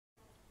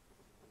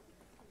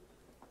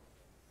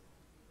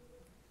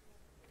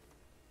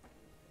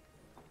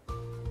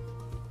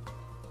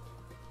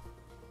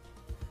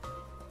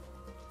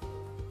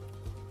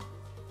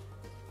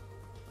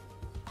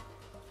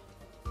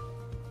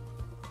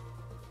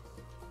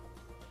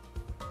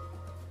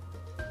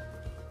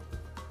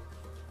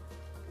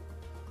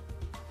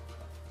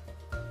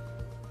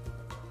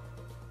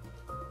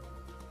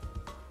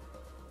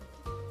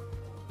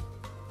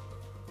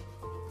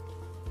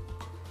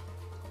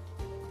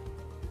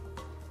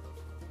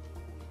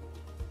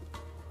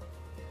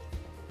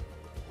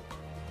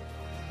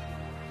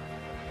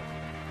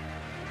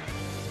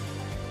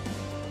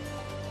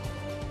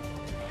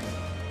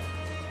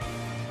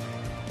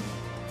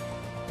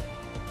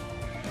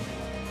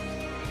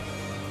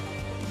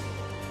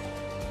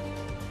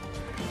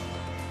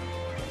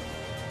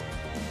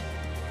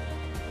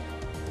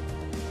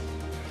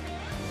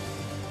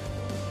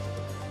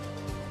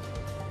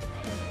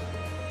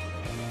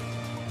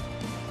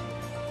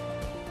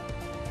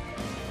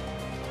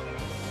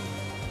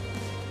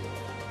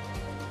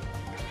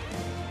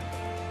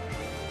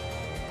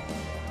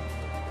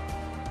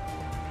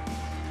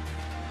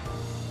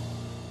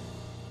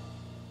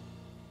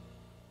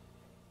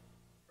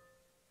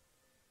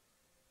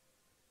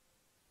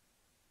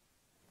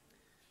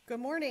Good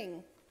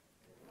morning.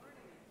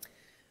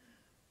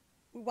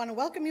 We want to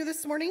welcome you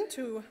this morning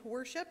to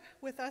worship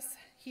with us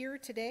here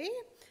today.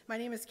 My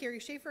name is Carrie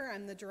Schaefer.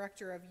 I'm the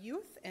Director of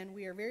Youth, and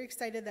we are very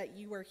excited that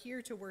you are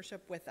here to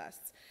worship with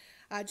us.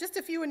 Just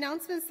a few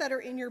announcements that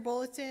are in your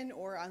bulletin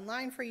or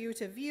online for you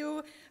to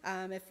view.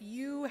 If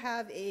you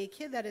have a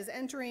kid that is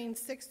entering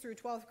 6th through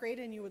 12th grade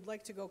and you would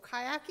like to go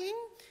kayaking,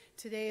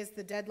 today is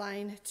the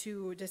deadline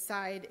to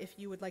decide if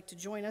you would like to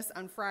join us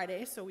on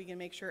Friday so we can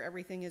make sure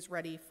everything is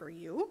ready for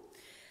you.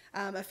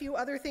 A few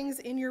other things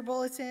in your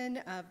bulletin.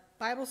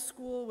 Bible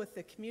school with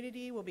the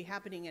community will be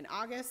happening in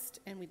August,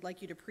 and we'd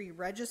like you to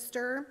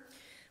pre-register.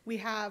 We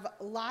have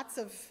lots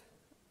of,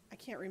 I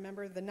can't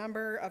remember the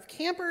number of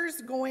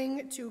campers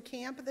going to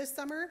camp this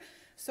summer.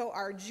 So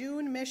our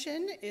June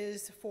mission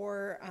is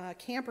for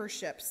camper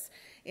ships,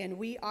 and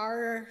we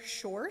are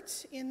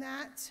short in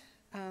that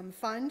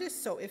fund.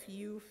 So if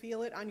you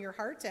feel it on your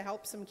heart to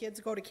help some kids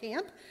go to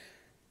camp,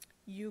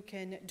 you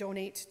can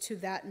donate to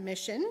that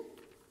mission.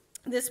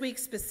 This week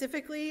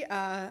specifically,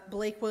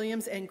 Blake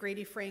Williams and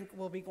Grady Frank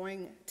will be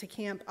going to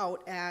camp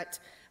out at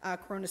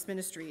Coronas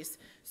Ministries.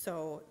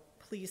 So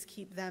please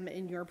keep them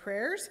in your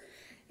prayers.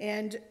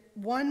 And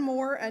one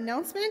more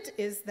announcement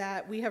is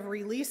that we have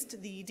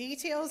released the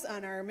details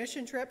on our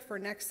mission trip for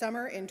next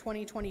summer in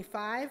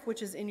 2025,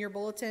 which is in your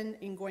bulletin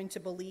in going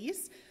to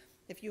Belize.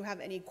 If you have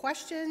any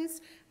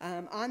questions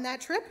on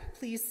that trip,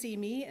 please see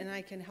me and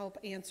I can help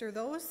answer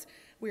those.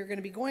 We're going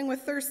to be going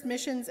with Thirst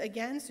Missions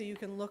again, so you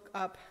can look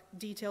up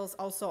details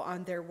also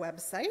on their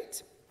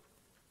website.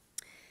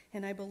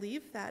 And I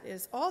believe that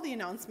is all the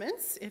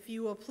announcements. If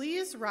you will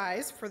please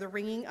rise for the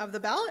ringing of the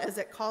bell as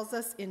it calls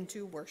us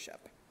into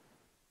worship.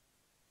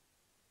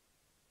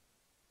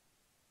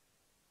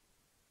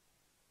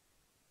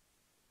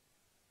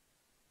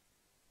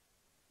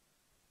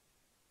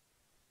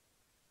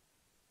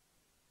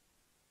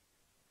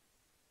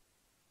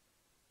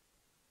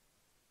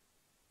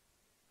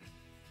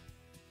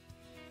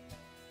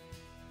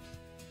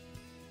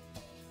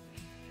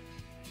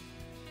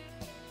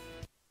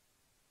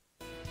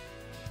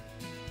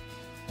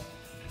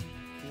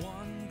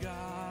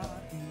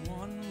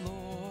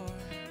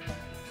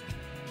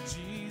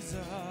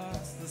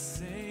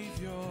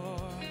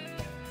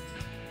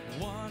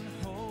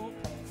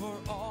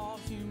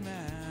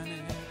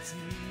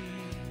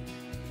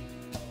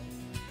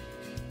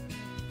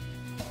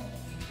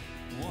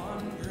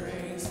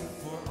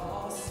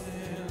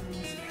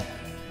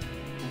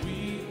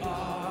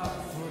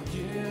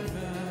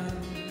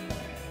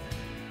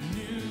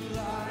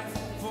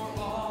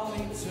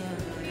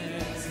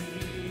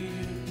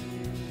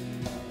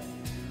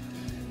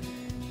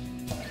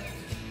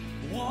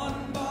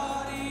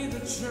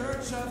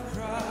 Church of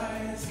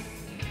Christ,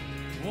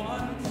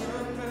 one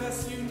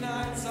purpose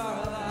unites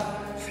our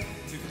lives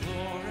to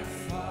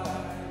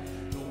glorify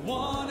the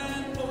one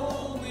and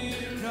only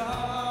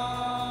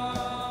God.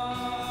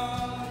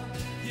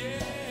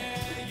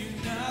 Yeah,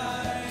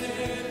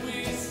 united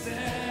we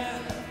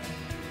stand,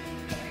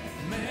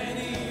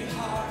 many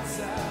hearts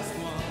as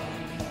one.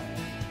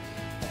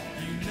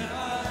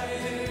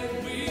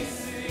 United we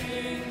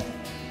sing,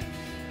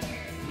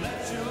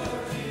 let your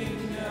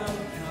kingdom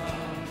come.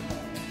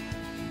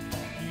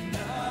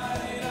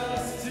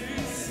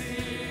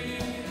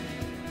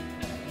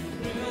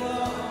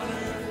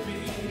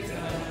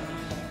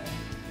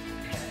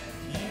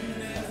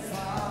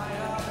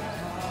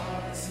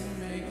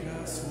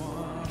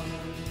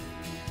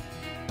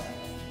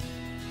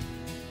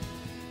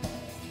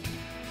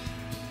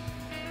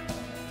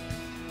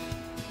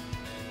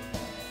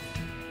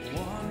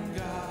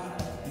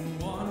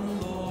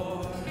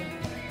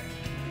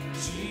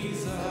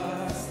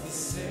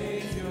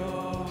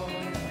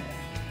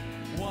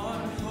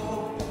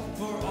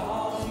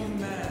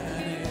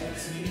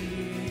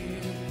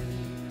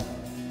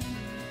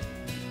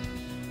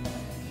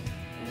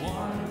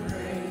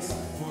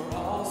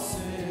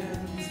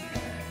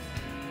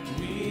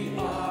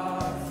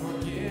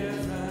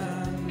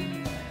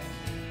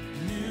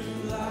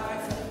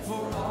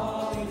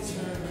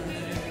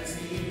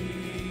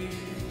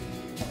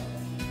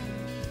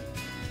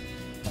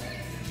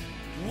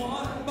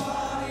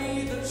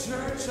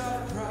 Church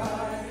of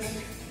Christ,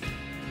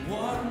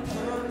 one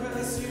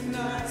purpose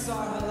unites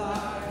our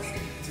lives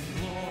to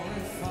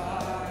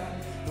glorify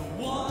the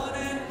one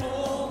and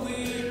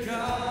only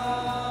God.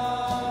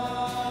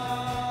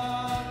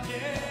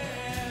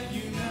 Yeah,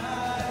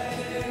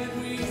 united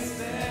we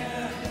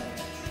stand,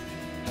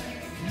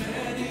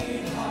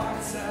 many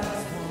hearts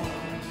as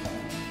one.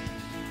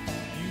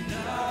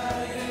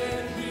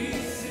 United we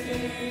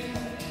sing,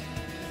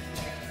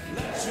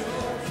 let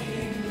your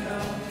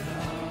kingdom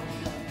come.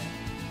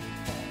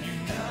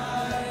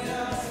 Unite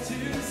us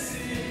to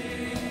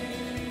see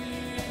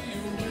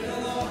your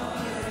will on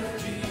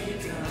earth be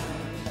done.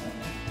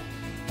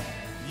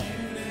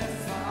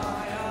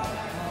 Unify our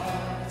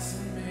hearts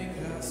and make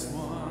us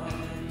one.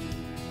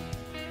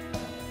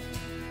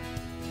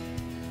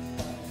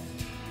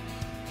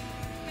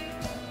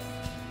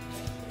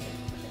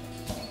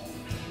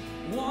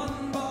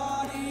 One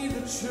body,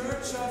 the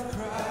Church of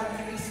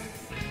Christ.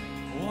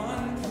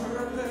 One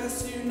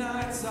purpose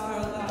unites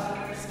our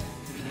lives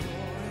to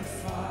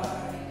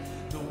glorify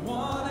the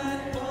one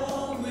and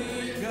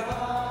only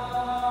God.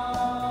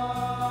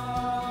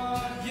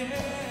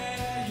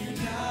 Yeah,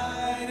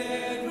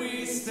 united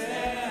we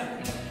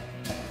stand,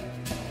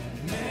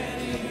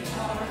 many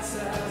hearts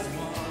as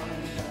one.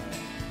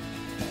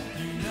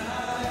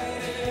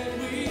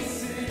 United we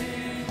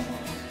sing,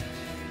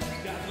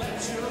 God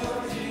let your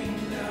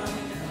kingdom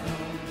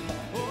come.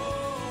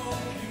 Oh,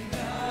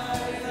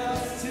 unite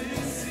us to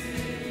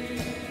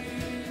see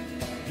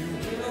your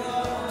will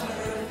on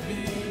earth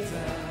be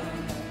done.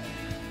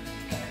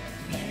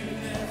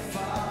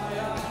 Unify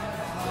our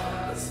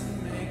hearts and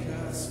make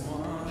us one.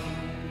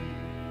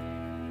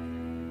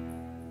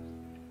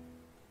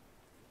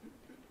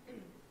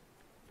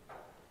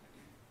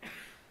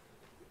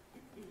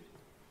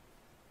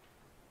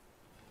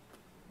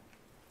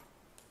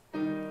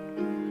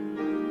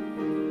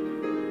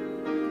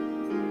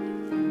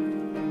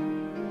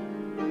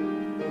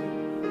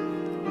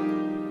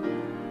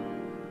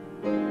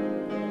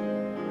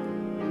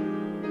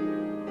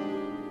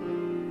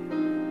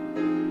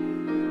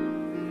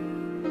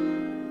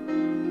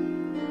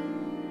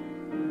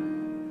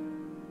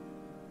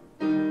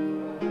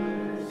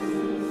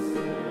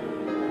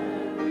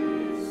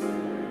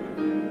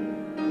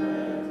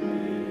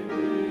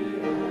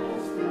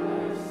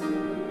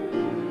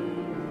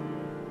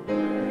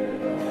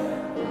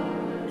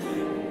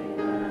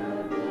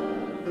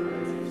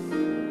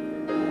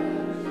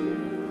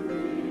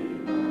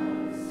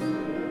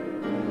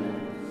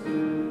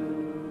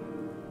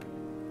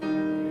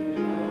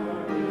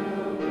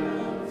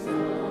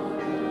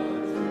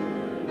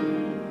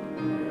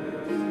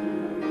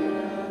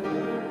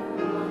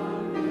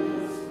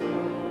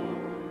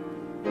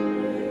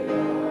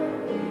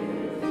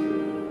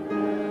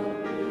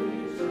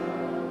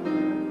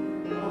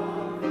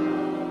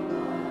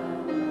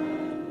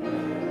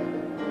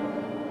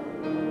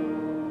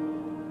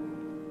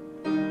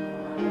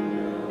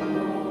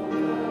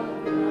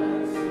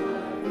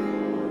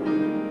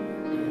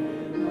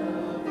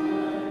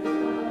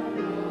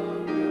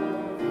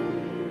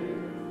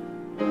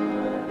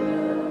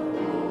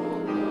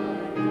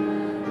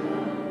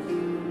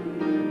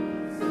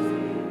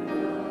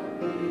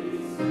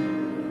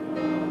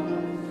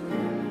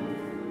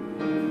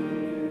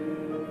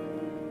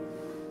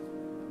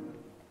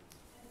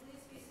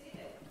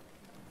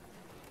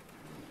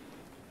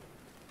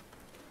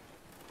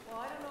 Well,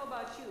 I don't know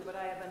about you, but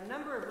I have a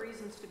number of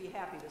reasons to be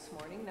happy this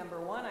morning.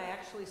 Number one, I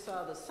actually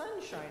saw the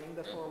sun shining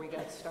before we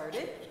got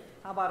started.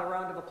 How about a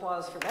round of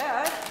applause for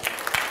that?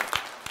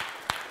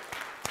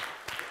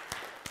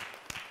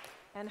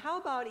 And how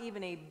about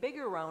even a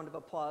bigger round of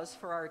applause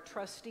for our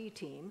trustee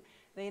team?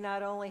 They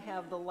not only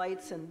have the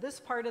lights in this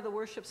part of the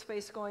worship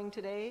space going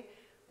today,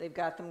 they've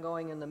got them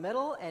going in the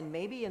middle, and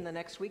maybe in the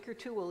next week or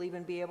two we'll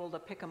even be able to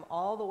pick them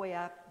all the way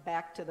up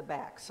back to the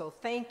back. So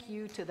thank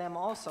you to them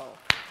also.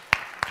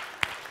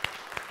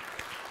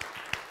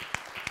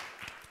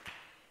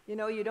 You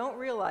know, you don't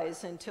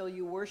realize until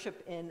you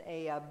worship in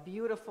a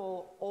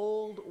beautiful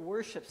old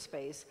worship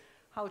space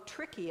how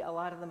tricky a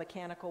lot of the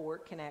mechanical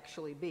work can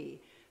actually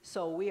be.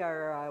 So we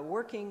are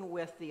working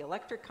with the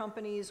electric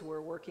companies, we're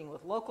working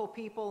with local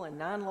people and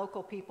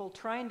non-local people,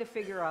 trying to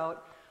figure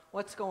out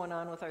what's going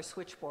on with our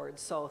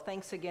switchboards. So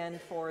thanks again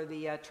for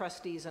the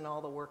trustees and all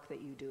the work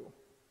that you do.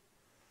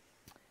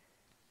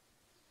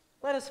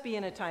 Let us be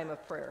in a time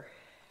of prayer.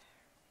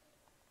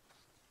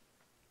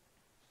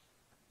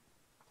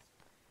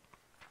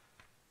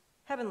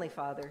 Heavenly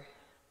Father,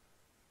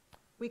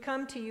 we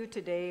come to you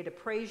today to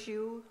praise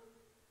you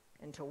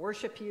and to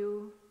worship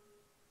you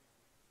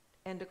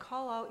and to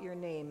call out your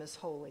name as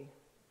holy,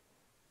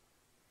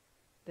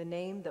 the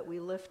name that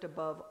we lift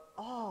above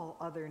all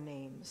other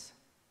names.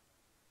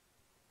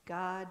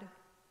 God,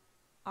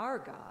 our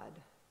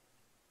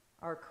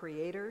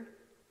Creator,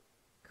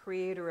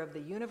 Creator of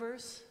the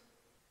universe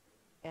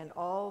and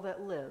all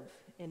that live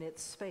in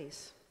its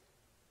space.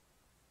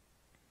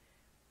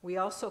 We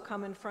also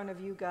come in front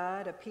of you,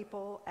 God, a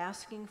people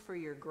asking for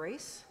your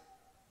grace,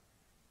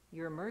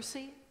 your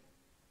mercy,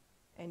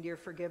 and your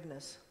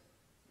forgiveness.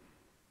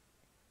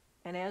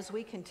 And as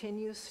we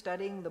continue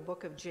studying the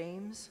book of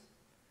James,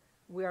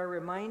 we are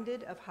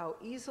reminded of how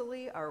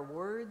easily our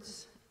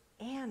words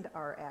and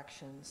our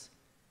actions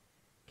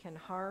can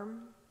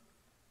harm,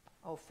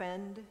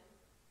 offend,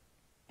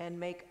 and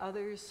make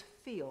others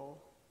feel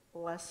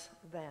less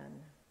than.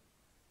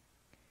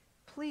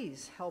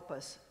 Please help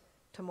us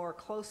to more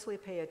closely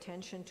pay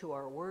attention to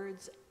our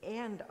words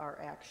and our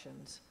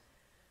actions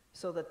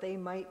so that they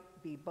might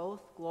be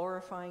both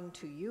glorifying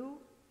to you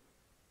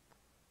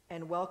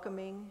and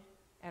welcoming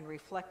and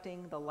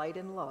reflecting the light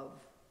and love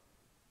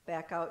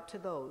back out to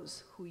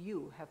those who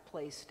you have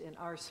placed in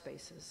our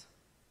spaces.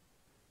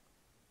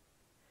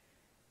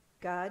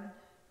 God,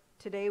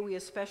 today we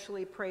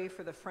especially pray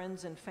for the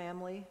friends and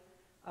family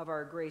of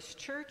our Grace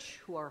Church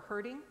who are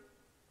hurting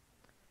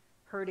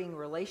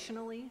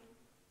relationally,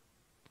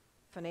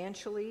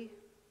 financially,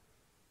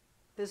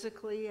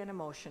 physically, and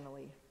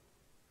emotionally.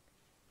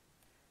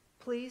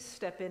 Please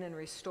step in and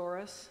restore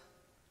us,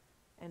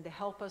 and to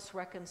help us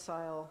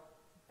reconcile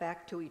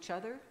back to each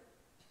other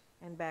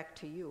and back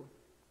to you.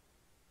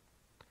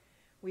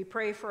 We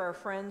pray for our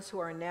friends who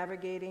are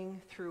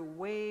navigating through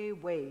way,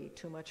 way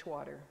too much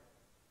water.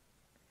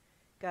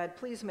 God,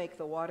 please make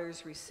the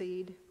waters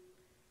recede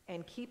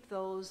and keep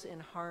those in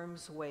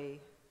harm's way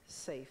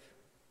safe.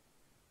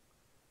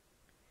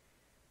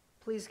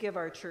 Please give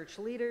our church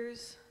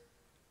leaders,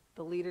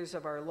 the leaders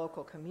of our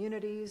local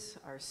communities,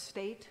 our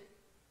state,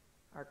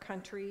 our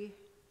country,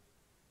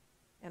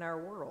 and our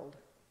world,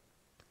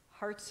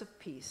 hearts of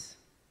peace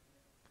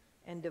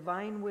and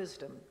divine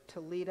wisdom to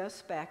lead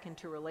us back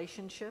into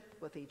relationship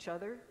with each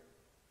other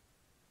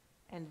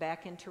and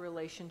back into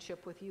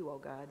relationship with you, O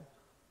God.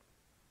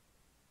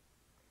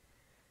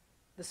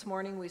 This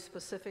morning we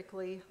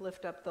specifically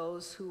lift up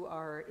those who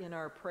are in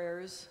our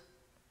prayers.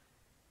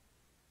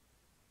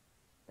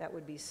 That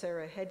would be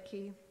Sarah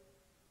Hedke,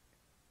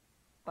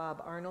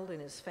 Bob Arnold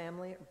and his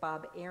family,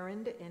 Bob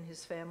Arend and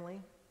his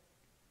family,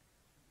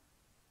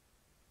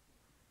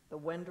 the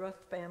Wendroth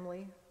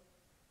family,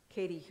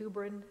 Katie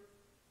Hubrand,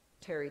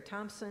 Terry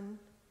Thompson,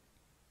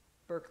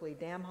 Berkeley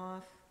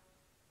Damhoff,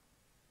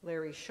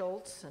 Larry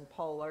Schultz and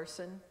Paul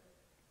Larson,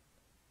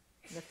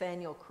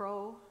 Nathaniel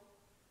Crow,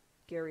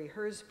 Gary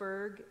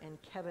Herzberg and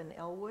Kevin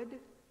Elwood,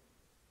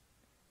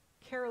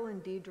 Carolyn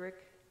Diedrich,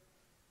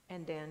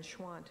 and Dan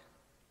Schwant.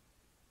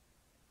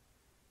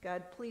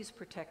 God, please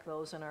protect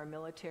those in our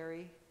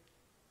military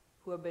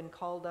who have been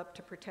called up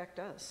to protect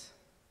us.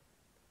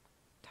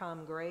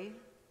 Tom Gray,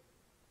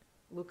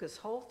 Lucas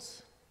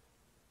Holtz,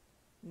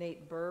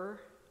 Nate Burr,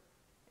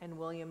 and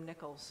William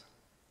Nichols.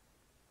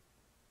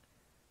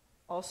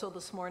 Also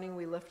this morning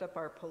we lift up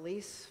our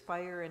police,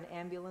 fire, and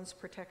ambulance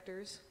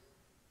protectors,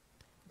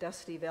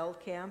 Dusty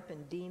Veldkamp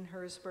and Dean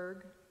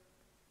Herzberg,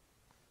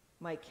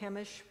 Mike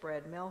Hemish,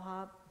 Brad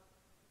Melhop,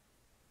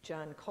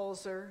 John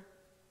Colzer,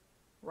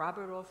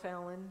 Robert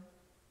O'Fallon,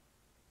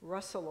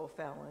 Russell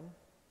O'Fallon,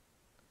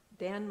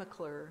 Dan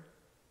McClure,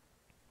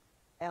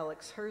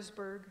 Alex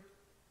Herzberg,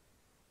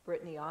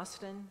 Brittany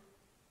Austin,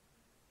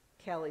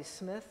 Callie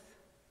Smith,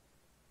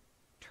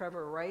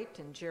 Trevor Wright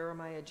and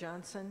Jeremiah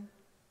Johnson,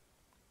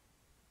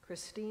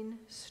 Christine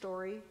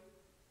Story,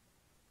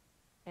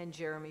 and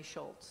Jeremy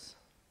Schultz.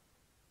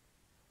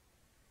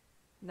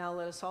 Now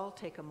let us all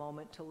take a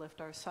moment to lift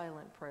our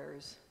silent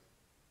prayers.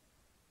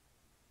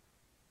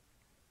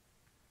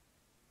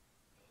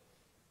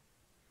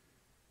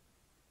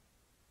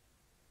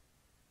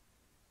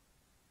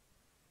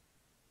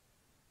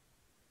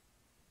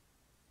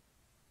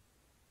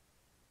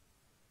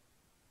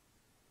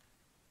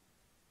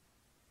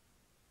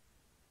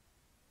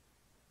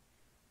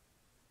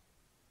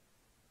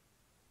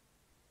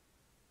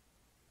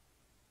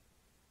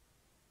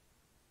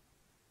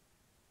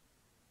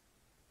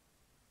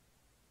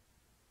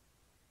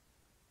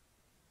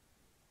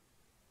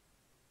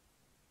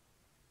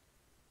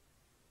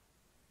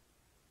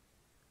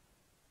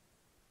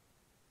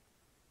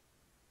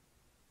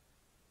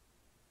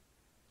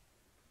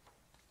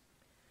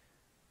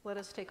 Let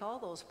us take all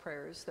those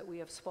prayers that we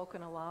have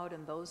spoken aloud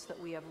and those that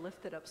we have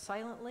lifted up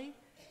silently.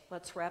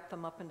 Let's wrap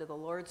them up into the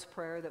Lord's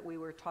Prayer that we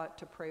were taught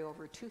to pray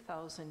over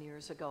 2,000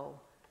 years ago.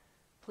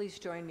 Please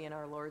join me in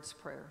our Lord's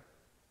Prayer.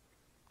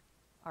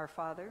 Our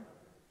Father,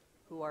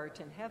 who art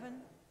in heaven,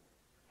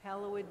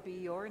 hallowed be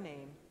your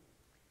name.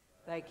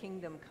 Thy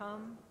kingdom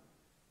come,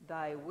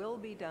 thy will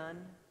be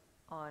done,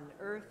 on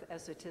earth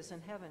as it is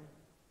in heaven.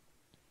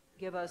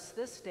 Give us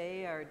this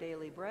day our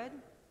daily bread,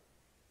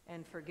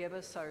 and forgive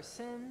us our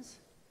sins,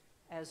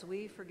 as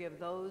we forgive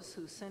those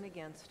who sin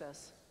against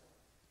us.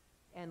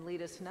 And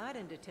lead us not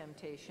into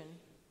temptation,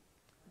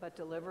 but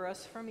deliver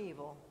us from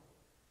evil.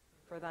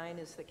 For thine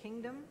is the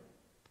kingdom,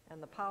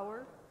 and the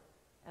power,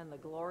 and the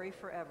glory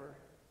forever.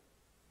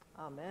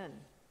 Amen.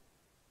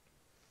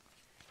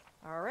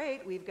 All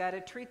right, we've got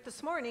a treat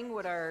this morning.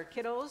 Would our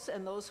kiddos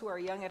and those who are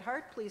young at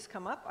heart please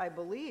come up? I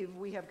believe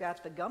we have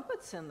got the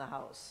Gumpets in the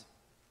house.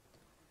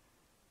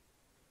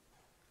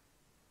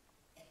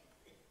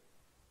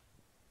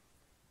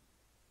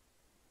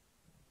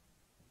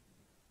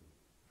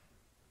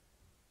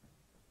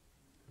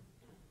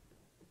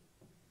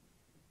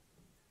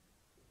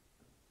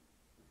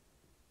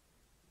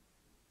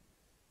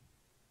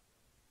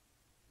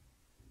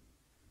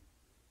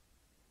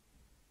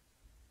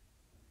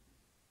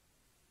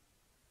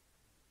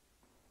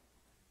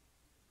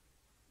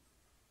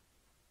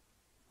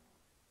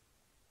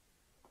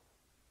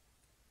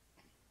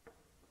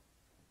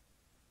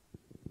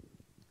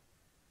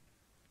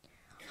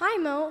 Hi,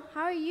 Mo.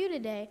 How are you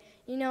today?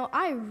 You know,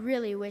 I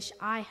really wish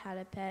I had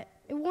a pet.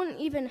 It wouldn't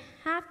even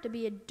have to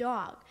be a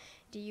dog.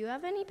 Do you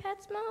have any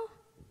pets, Mo?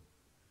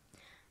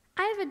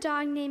 I have a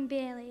dog named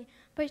Bailey,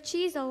 but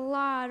she's a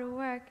lot of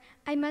work.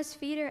 I must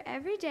feed her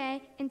every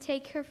day and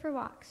take her for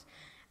walks.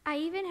 I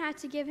even have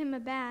to give him a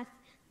bath.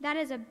 That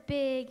is a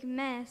big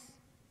mess.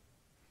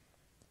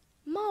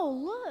 Mo,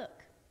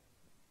 look.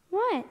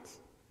 What?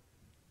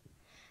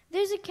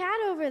 There's a cat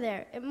over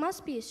there. It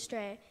must be a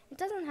stray. It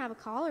doesn't have a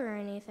collar or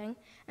anything,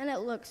 and it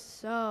looks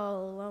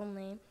so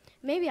lonely.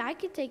 Maybe I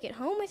could take it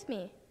home with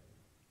me.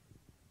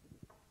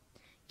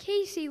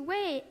 Casey,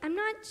 wait, I'm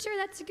not sure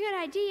that's a good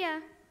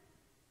idea.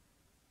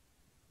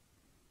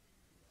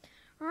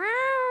 Rawr.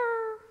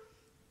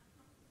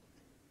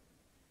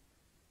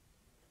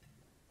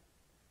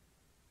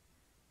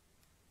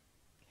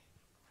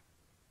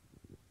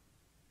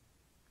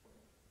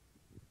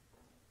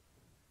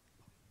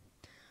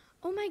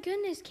 Oh my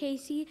goodness,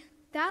 Casey,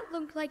 that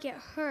looked like it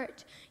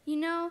hurt. You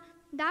know,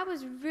 that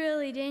was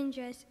really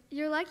dangerous.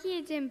 You're lucky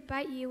it didn't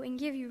bite you and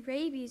give you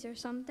rabies or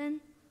something.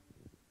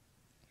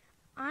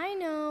 I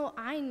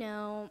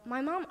know.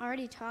 My mom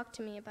already talked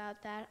to me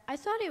about that. I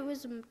thought it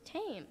was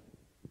tame.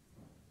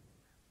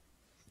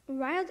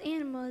 Wild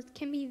animals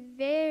can be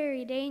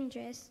very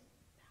dangerous.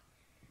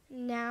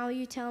 Now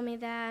you tell me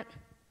that.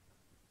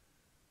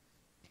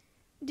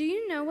 Do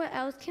you know what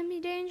else can be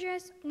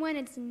dangerous when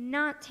it's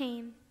not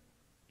tame?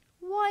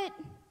 What?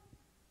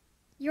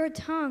 Your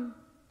tongue.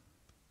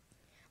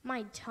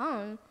 My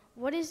tongue?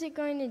 What is it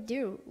going to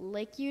do?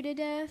 Lick you to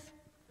death?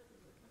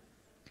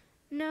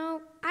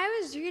 No, I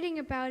was reading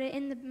about it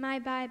in my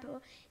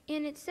Bible,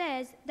 and it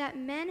says that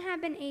men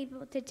have been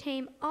able to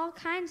tame all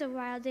kinds of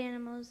wild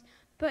animals,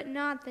 but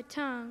not the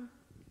tongue.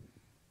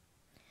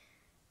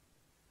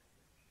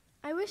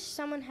 I wish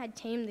someone had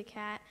tamed the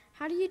cat.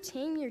 How do you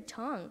tame your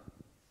tongue?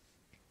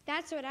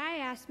 That's what I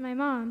asked my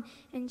mom,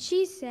 and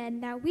she said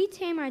that we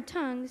tame our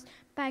tongues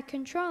by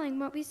controlling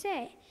what we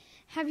say.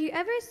 Have you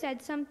ever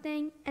said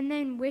something and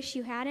then wish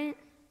you hadn't?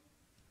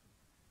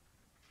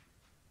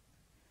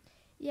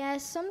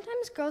 Yes,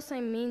 sometimes girls say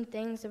mean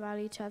things about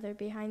each other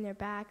behind their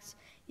backs.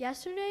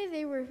 Yesterday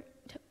they were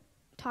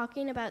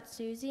talking about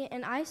Susie,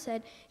 and I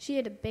said she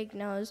had a big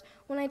nose.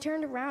 When I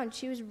turned around,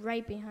 she was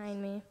right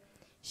behind me.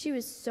 She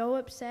was so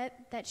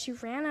upset that she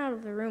ran out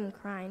of the room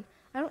crying.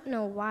 I don't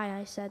know why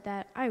I said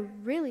that. I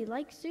really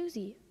like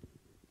Susie.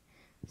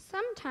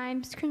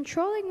 Sometimes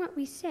controlling what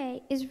we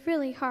say is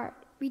really hard.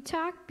 We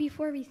talk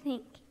before we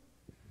think.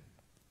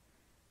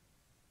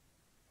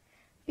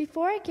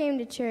 Before I came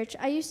to church,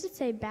 I used to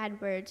say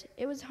bad words.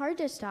 It was hard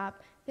to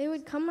stop. They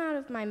would come out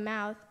of my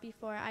mouth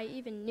before I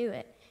even knew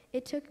it.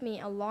 It took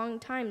me a long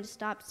time to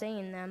stop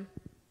saying them.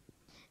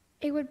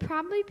 It would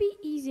probably be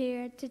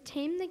easier to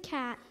tame the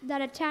cat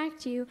that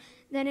attacked you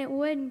than it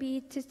would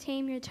be to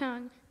tame your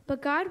tongue.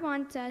 But God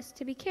wants us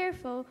to be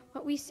careful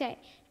what we say.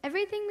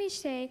 Everything we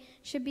say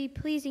should be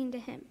pleasing to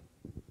Him.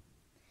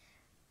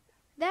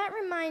 That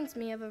reminds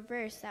me of a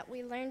verse that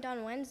we learned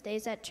on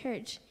Wednesdays at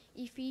church,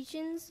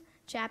 Ephesians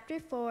chapter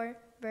 4,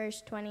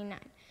 verse 29.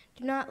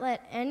 Do not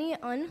let any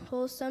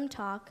unwholesome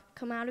talk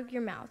come out of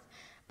your mouth,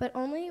 but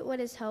only what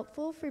is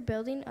helpful for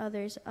building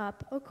others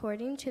up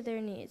according to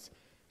their needs,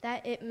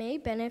 that it may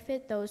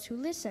benefit those who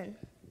listen.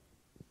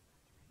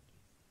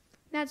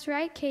 That's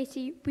right,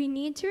 Casey. We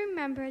need to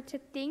remember to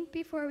think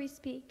before we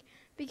speak,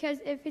 because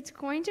if it's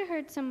going to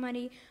hurt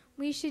somebody,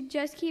 we should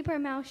just keep our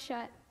mouth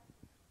shut.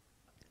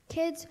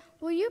 Kids,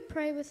 will you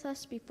pray with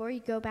us before you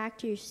go back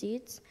to your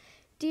seats?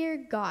 Dear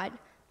God,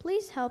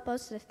 please help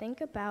us to think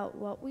about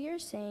what we are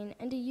saying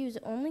and to use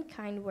only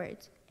kind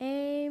words.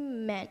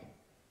 Amen.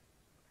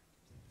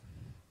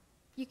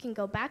 You can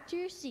go back to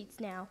your seats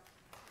now.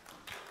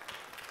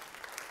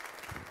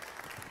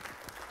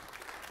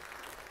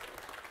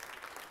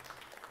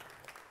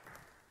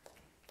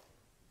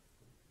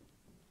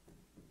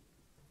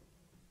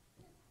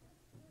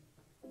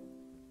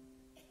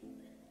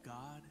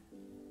 God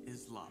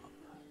is love.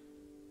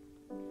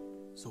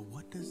 So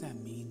what does that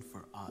mean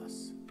for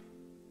us?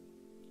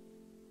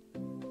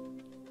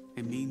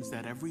 It means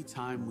that every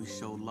time we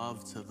show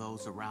love to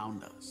those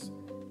around us,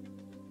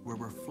 we're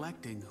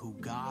reflecting who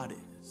God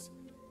is.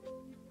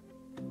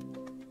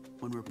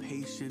 When we're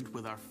patient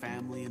with our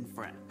family and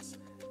friends,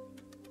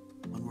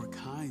 when we're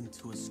kind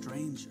to a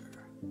stranger,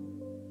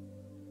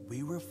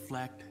 we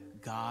reflect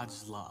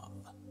God's love.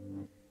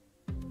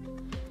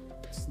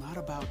 It's not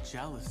about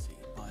jealousy,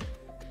 but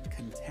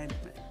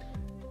contentment.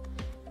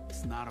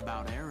 It's not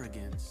about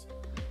arrogance,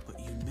 but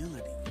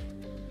humility.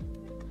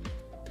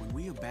 When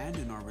we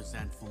abandon our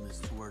resentfulness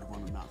toward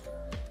one another,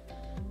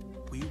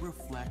 we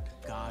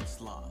reflect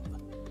God's love.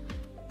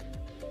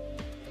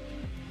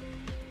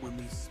 When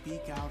we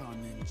speak out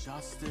on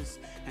injustice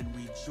and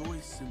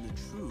rejoice in the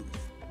truth,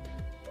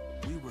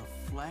 we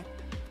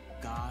reflect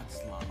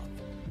God's love.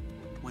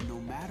 When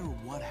no matter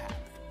what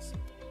happens,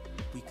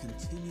 we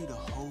continue to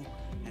hope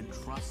and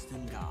trust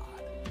in God.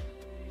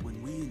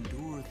 When we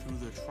endure through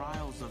the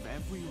trials of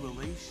every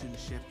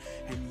relationship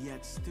and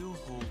yet still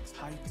hold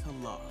tight to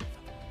love,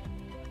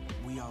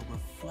 we are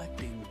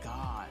reflecting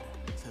God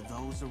to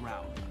those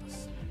around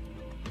us,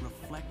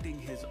 reflecting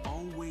His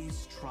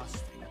always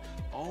trusting,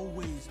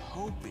 always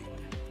hoping,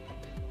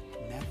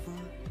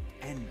 never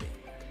ending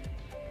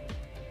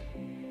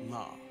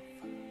love.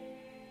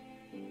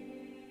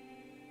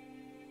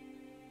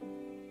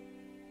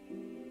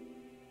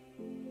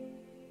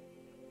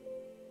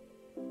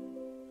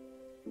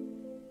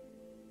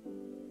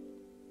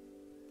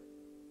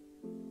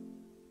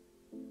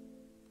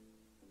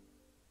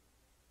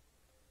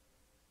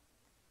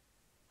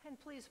 And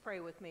please pray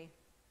with me.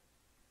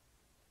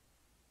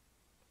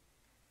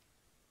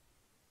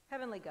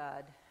 Heavenly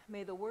God,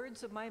 may the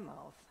words of my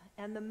mouth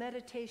and the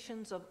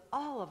meditations of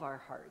all of our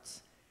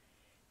hearts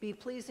be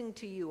pleasing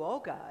to you, O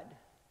God,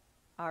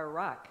 our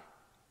rock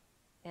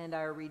and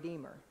our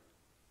Redeemer.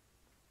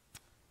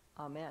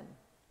 Amen.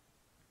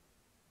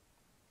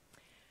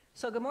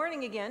 So good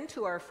morning again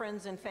to our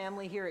friends and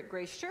family here at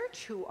Grace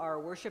Church who are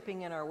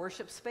worshiping in our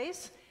worship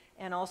space,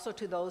 and also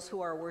to those who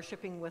are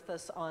worshiping with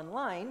us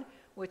online,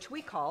 which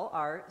we call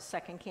our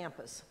second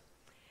campus.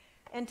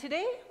 And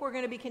today we're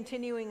going to be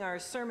continuing our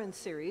sermon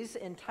series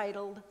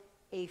entitled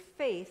A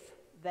Faith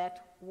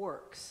That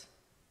Works.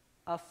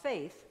 A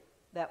Faith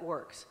That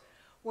Works,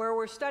 where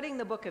we're studying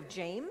the book of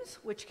James,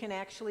 which can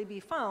actually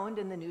be found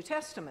in the New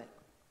Testament.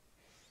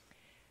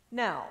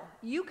 Now,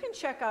 you can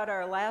check out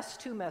our last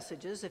two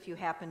messages if you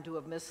happen to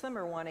have missed them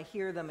or want to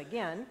hear them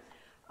again.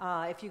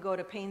 If you go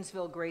to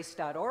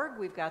paynesvillegrace.org,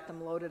 we've got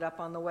them loaded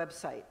up on the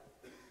website.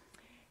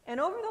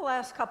 And over the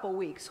last couple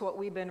weeks, what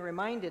we've been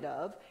reminded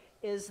of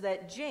is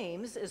that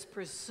James is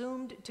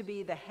presumed to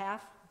be the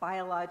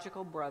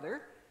half-biological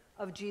brother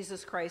of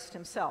Jesus Christ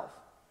himself.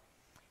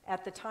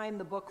 At the time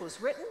the book was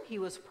written, he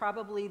was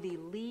probably the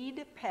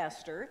lead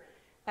pastor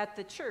at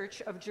the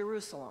Church of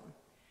Jerusalem.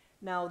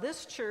 Now,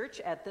 this church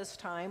at this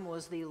time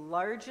was the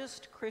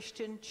largest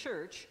Christian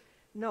church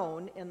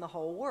known in the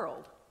whole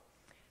world.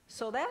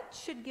 So that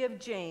should give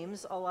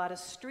James a lot of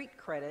street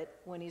credit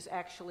when he's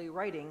actually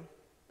writing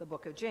the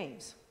book of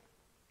James.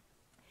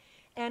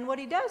 And what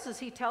he does is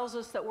he tells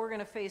us that we're going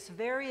to face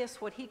various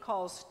what he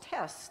calls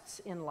tests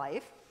in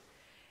life.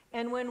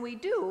 And when we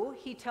do,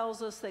 he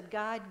tells us that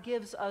God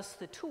gives us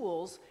the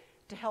tools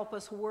to help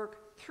us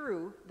work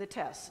through the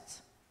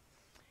tests.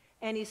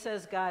 And he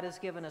says God has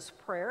given us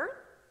prayer,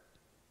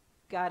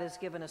 God has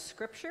given us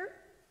scripture,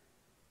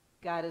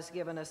 God has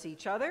given us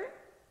each other,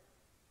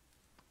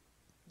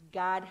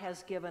 God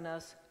has given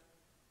us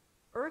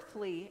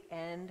earthly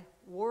and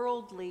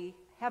worldly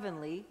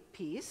heavenly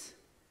peace,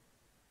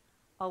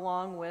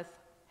 along with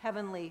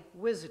heavenly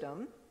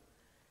wisdom,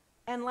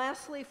 and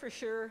lastly, for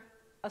sure,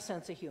 a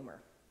sense of humor.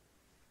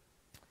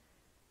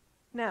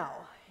 Now,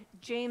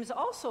 James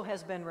also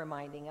has been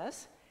reminding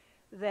us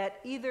that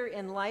either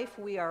in life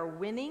we are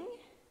winning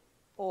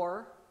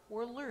or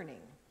we're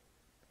learning.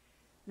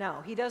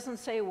 Now, he doesn't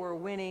say we're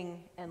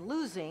winning and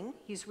losing.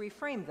 He's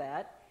reframed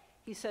that.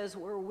 He says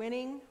we're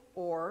winning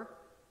or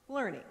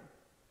learning.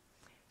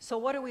 So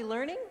what are we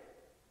learning?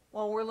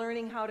 Well, we're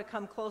learning how to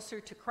come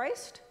closer to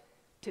Christ,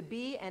 to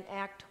be and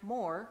act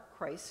more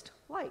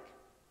Christ-like.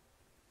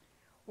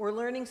 We're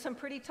learning some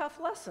pretty tough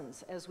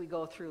lessons as we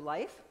go through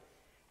life,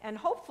 and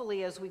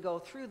hopefully as we go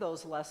through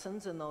those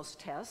lessons and those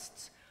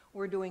tests,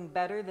 we're doing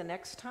better the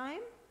next time,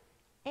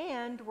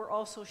 and we're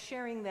also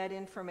sharing that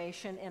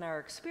information in our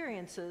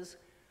experiences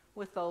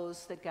with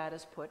those that God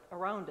has put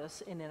around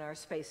us and in our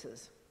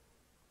spaces.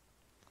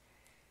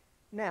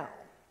 Now,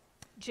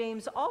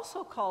 James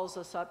also calls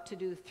us up to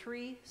do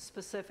three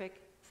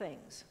specific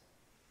things.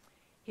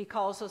 He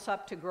calls us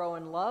up to grow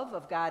in love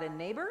of God and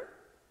neighbor,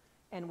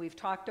 and we've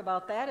talked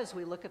about that as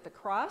we look at the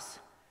cross.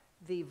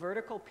 The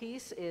vertical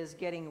piece is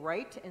getting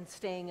right and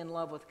staying in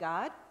love with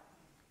God,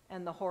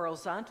 and the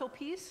horizontal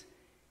piece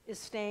is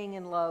staying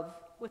in love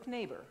with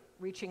neighbor,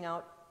 reaching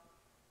out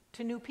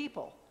to new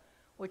people,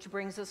 which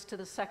brings us to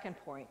the second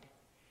point.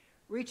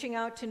 Reaching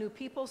out to new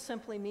people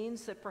simply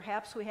means that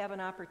perhaps we have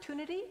an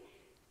opportunity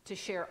to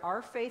share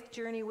our faith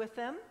journey with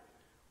them,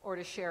 or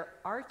to share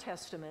our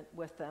testament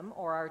with them,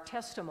 or our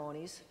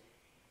testimonies,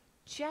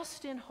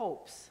 just in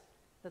hopes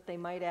that they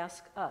might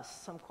ask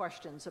us some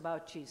questions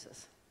about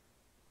Jesus.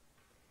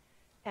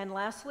 And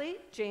lastly,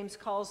 James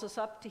calls us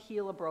up to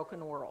heal a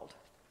broken world.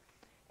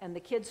 And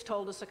the kids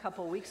told us a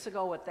couple weeks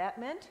ago what that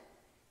meant.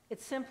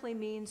 It simply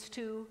means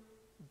to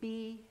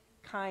be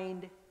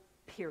kind,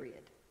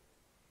 period.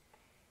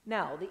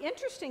 Now, the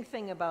interesting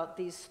thing about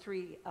these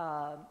three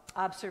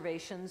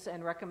observations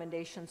and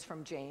recommendations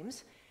from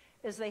James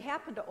is they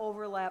happen to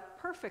overlap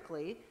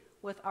perfectly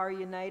with our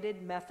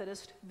United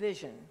Methodist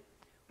vision,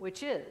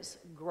 which is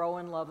grow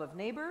in love of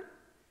neighbor,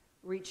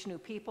 reach new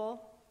people,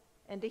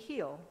 and to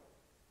heal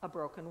a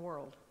broken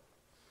world.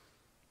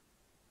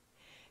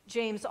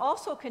 James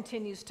also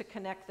continues to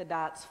connect the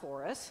dots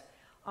for us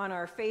on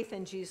our faith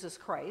in Jesus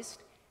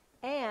Christ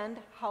and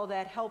how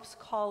that helps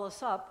call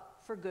us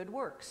up for good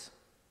works.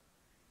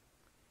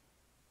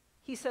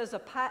 He says a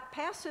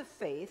passive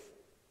faith,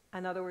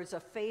 in other words, a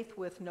faith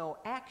with no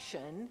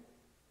action,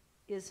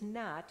 is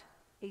not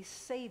a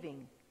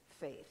saving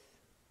faith.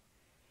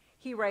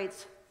 He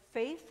writes,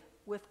 faith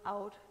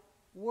without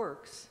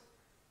works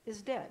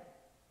is dead.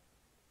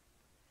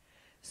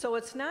 So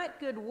it's not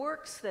good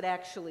works that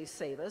actually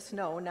save us.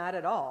 No, not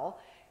at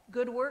all.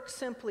 Good works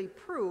simply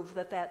prove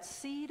that that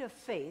seed of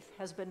faith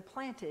has been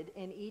planted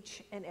in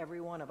each and every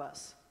one of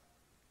us.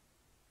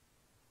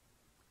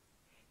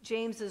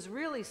 James is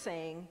really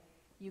saying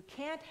you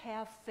can't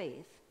have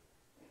faith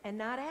and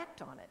not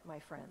act on it, my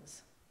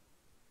friends.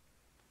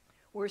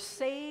 We're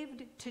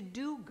saved to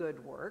do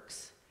good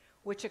works,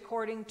 which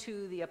according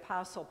to the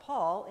Apostle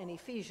Paul in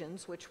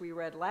Ephesians, which we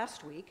read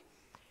last week,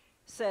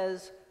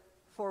 says,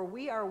 For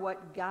we are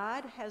what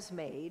God has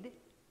made,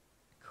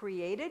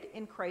 created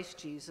in Christ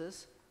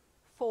Jesus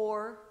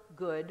for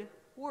good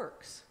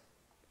works,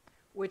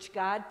 which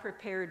God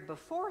prepared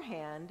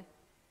beforehand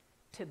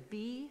to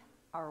be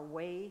our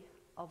way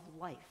of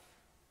life.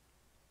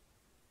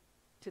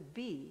 To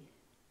be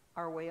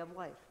our way of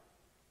life.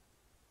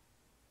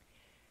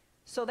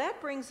 So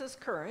that brings us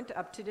current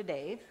up to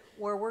today,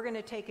 where we're going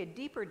to take a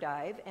deeper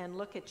dive and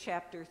look at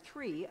chapter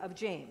 3 of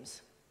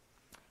James.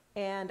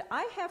 And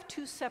I have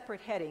two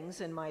separate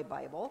headings in my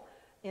Bible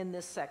in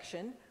this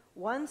section.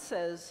 One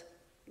says,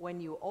 when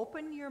you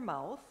open your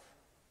mouth,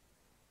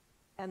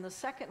 and the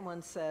second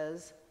one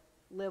says,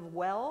 live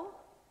well,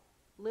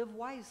 live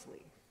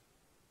wisely.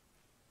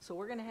 So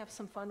we're going to have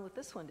some fun with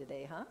this one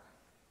today, huh?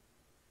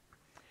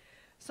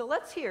 So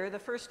let's hear the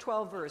first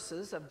 12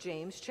 verses of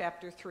James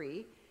chapter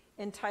 3,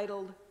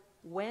 entitled,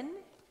 When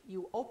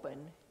You Open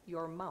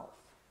Your Mouth.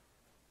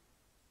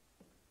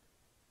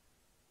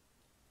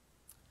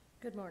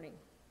 Good morning.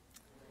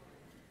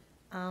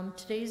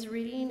 Today's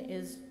reading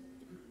is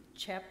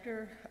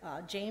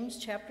James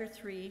chapter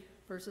 3,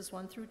 verses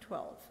 1 through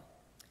 12.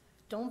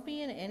 Don't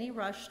be in any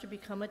rush to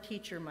become a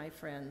teacher, my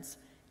friends.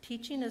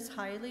 Teaching is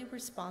highly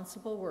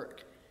responsible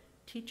work.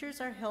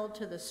 Teachers are held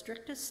to the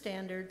strictest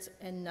standards,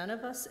 and none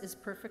of us is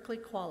perfectly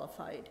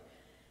qualified.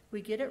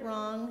 We get it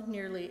wrong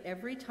nearly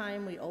every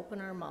time we open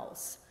our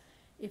mouths.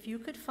 If you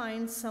could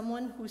find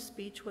someone whose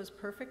speech was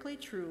perfectly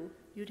true,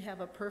 you'd have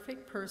a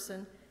perfect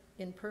person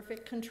in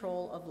perfect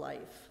control of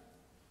life.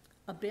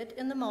 A bit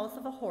in the mouth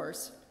of a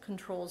horse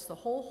controls the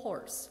whole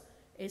horse.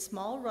 A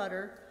small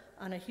rudder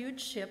on a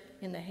huge ship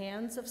in the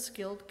hands of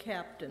skilled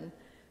captain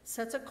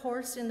sets a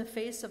course in the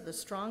face of the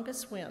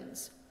strongest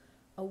winds.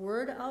 A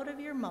word out of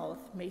your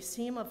mouth may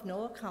seem of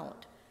no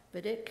account,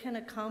 but it can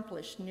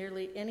accomplish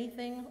nearly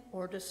anything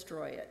or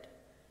destroy it.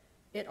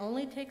 It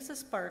only takes a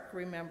spark,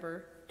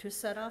 remember, to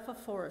set off a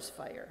forest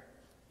fire.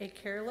 A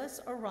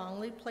careless or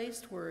wrongly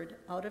placed word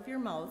out of your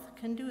mouth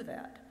can do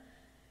that.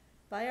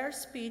 By our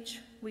speech,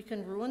 we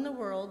can ruin the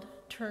world,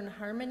 turn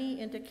harmony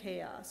into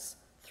chaos,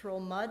 throw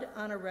mud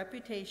on a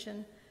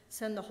reputation,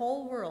 send the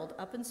whole world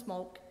up in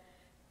smoke,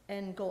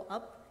 and go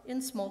up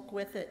in smoke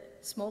with it,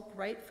 smoke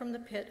right from the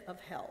pit of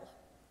hell.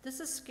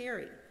 This is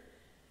scary.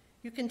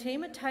 You can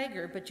tame a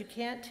tiger, but you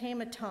can't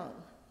tame a tongue.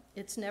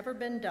 It's never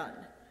been done.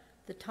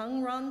 The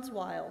tongue runs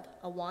wild,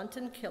 a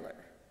wanton killer.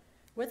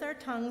 With our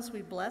tongues,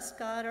 we bless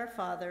God our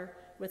Father.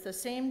 With the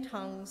same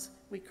tongues,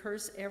 we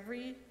curse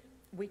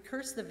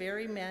the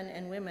very men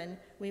and women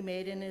we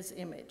made in his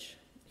image.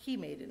 He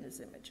made in his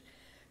image.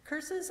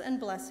 Curses and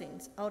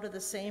blessings out of the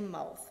same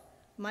mouth.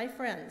 My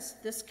friends,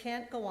 this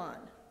can't go on.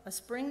 A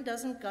spring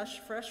doesn't gush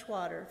fresh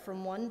water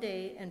from one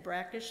day and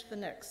brackish the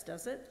next,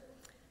 does it?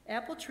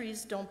 Apple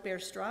trees don't bear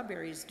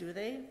strawberries, do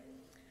they?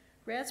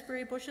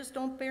 Raspberry bushes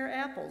don't bear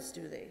apples,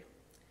 do they?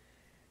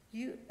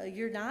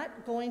 You're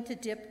not going to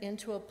dip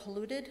into a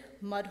polluted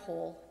mud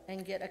hole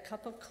and get a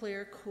cup of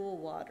clear, cool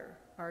water,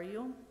 are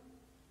you?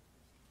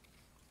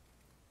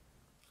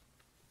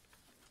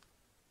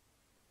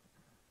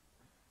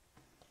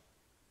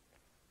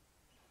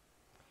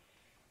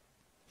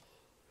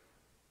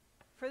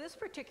 For this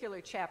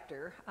particular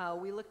chapter,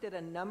 we looked at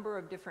a number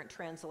of different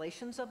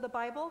translations of the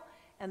Bible,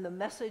 and the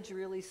message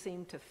really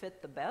seemed to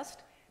fit the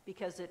best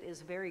because it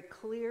is very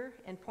clear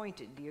and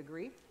pointed. Do you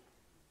agree?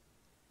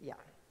 Yeah.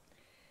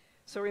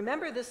 So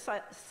remember, this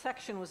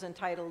section was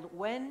entitled,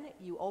 When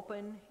You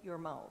Open Your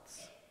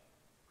Mouths.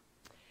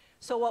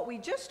 So what we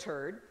just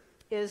heard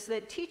is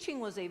that teaching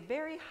was a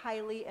very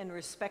highly and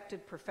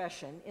respected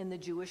profession in the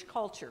Jewish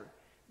culture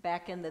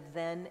back in the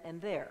then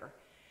and there.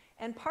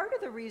 And part of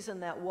the reason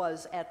that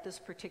was at this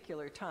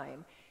particular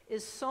time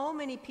is so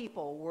many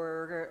people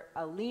were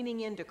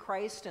leaning into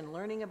Christ and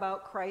learning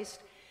about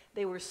Christ.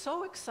 They were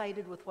so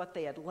excited with what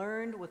they had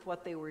learned, with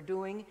what they were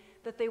doing,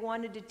 that they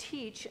wanted to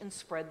teach and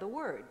spread the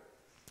word.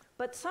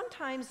 But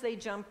sometimes they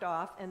jumped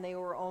off and they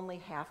were only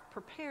half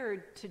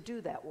prepared to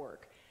do that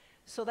work.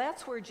 So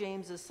that's where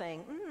James is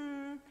saying,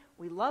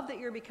 we love that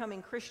you're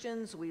becoming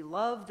Christians. We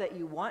love that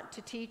you want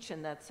to teach,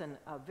 and that's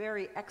a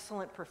very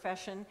excellent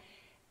profession.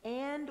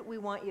 And we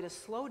want you to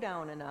slow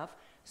down enough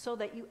so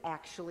that you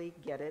actually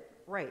get it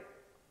right.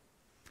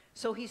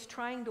 So he's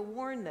trying to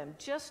warn them,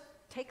 just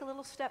take a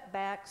little step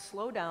back,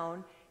 slow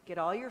down, get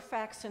all your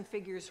facts and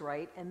figures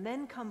right, and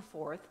then come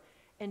forth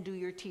and do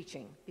your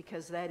teaching,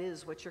 because that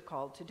is what you're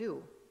called to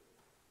do.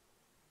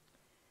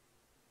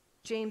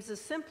 James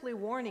is simply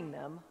warning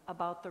them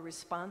about the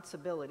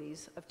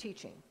responsibilities of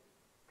teaching.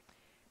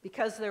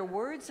 Because their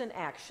words and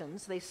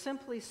actions, they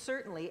simply,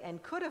 certainly,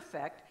 and could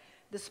affect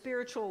the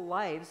spiritual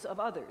lives of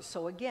others.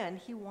 So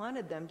again, he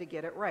wanted them to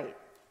get it right.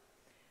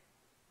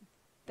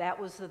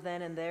 That was the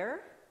then and there.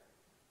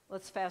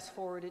 Let's fast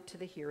forward it to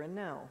the here and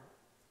now.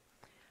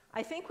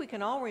 I think we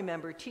can all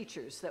remember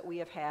teachers that we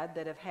have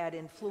had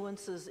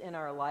influences in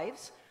our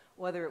lives,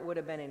 whether it would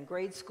have been in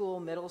grade school,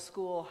 middle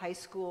school, high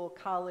school,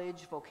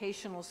 college,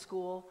 vocational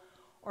school,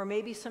 or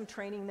maybe some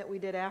training that we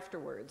did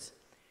afterwards.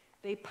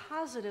 They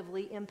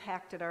positively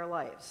impacted our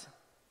lives.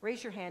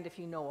 Raise your hand if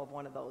you know of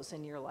one of those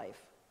in your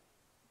life.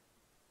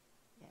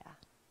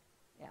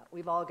 Yeah,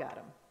 we've all got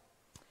them.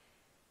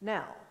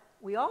 Now,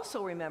 we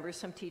also remember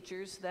some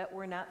teachers that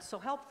were not so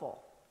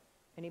helpful.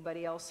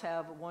 Anybody else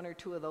have one or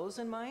two of those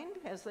in mind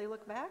as they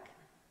look back?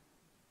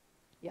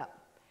 Yeah.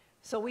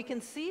 So we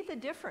can see the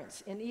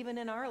difference even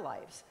in our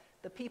lives.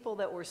 The people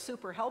that were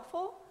super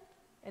helpful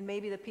and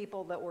maybe the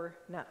people that were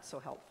not so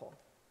helpful.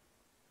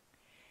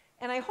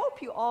 And I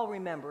hope you all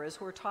remember,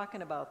 as we're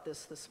talking about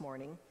this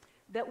morning,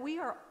 that we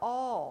are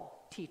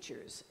all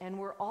teachers and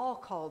we're all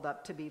called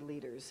up to be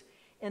leaders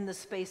in the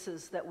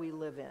spaces that we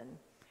live in,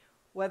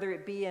 whether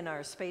it be in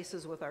our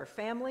spaces with our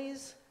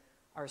families,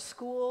 our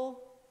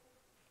school,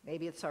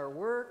 maybe it's our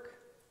work,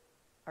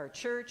 our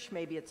church,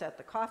 maybe it's at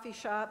the coffee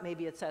shop,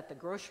 maybe it's at the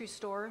grocery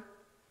store.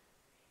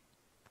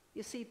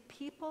 You see,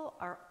 people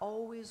are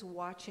always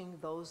watching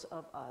those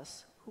of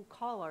us who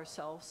call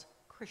ourselves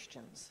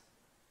Christians.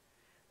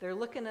 They're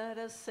looking at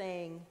us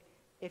saying,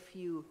 if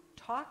you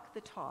talk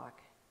the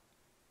talk,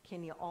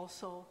 can you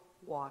also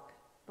walk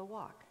the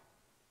walk?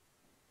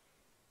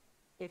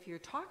 If you're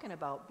talking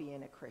about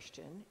being a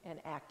Christian and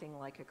acting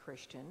like a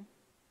Christian,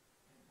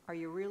 are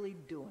you really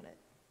doing it?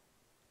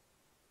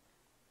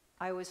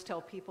 I always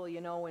tell people,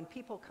 when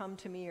people come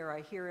to me or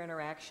I hear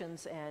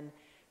interactions and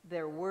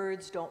their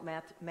words don't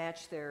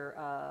match their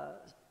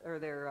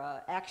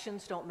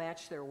actions don't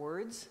match their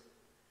words,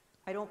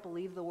 I don't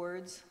believe the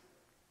words,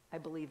 I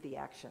believe the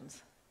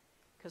actions.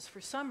 Because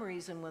for some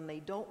reason, when they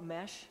don't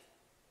mesh,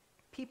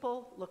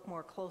 people look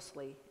more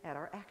closely at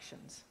our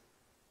actions.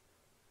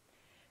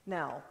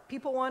 Now,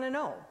 people want to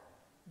know,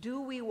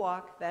 do we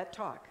walk that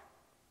talk?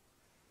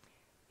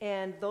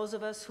 And those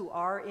of us who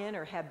are in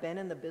or have been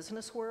in the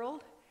business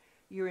world,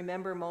 you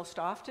remember most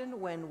often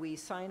when we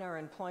sign our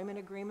employment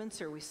agreements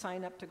or we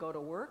sign up to go to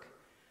work,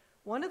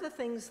 one of the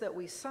things that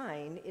we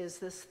sign is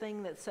this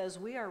thing that says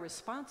we are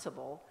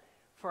responsible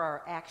for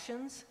our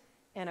actions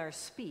and our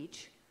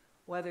speech,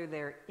 whether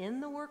they're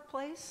in the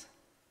workplace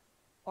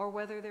or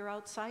whether they're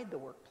outside the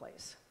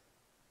workplace,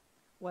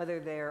 whether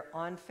they're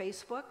on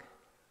Facebook,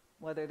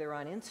 whether they're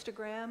on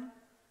Instagram,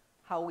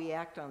 how we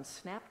act on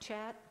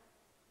Snapchat,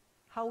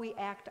 how we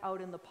act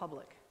out in the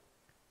public,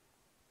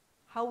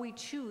 how we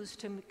choose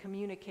to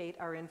communicate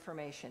our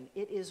information.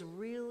 It is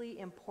really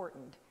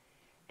important.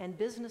 And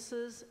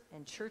businesses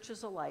and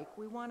churches alike,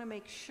 we want to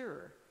make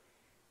sure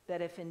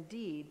that if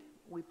indeed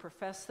we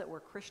profess that we're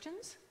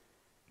Christians,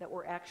 that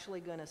we're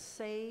actually going to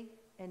say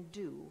and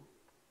do,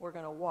 we're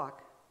going to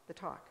walk the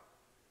talk.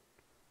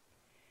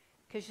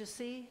 Because you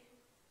see,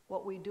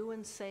 what we do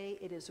and say,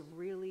 it is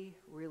really,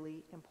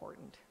 really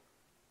important.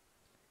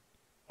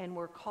 And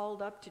we're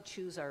called up to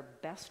choose our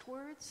best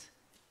words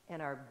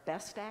and our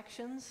best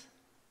actions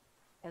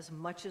as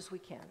much as we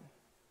can.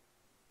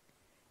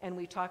 And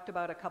we talked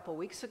about a couple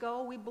weeks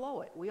ago, we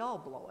blow it. We all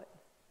blow it.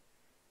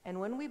 And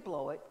when we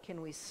blow it,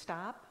 can we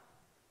stop,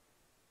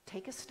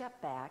 take a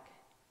step back,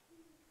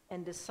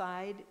 and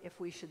decide if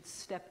we should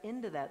step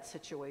into that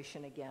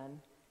situation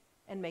again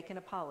and make an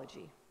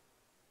apology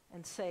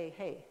and say,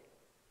 hey,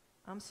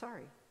 I'm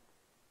sorry.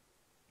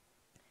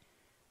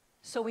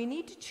 So we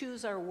need to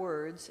choose our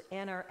words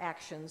and our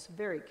actions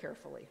very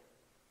carefully.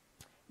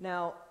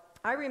 Now,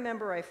 I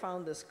remember I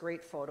found this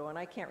great photo, and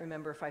I can't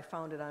remember if I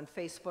found it on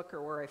Facebook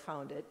or where I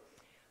found it,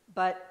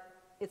 but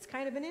it's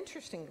kind of an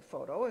interesting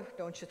photo,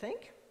 don't you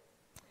think?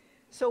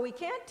 So we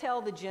can't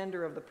tell the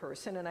gender of the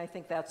person, and I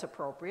think that's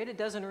appropriate. It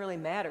doesn't really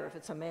matter if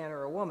it's a man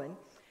or a woman.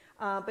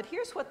 But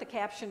here's what the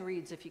caption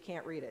reads if you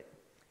can't read it.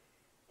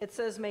 It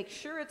says, make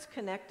sure it's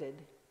connected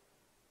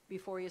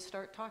before you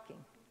start talking.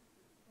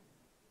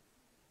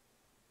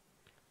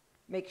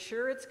 Make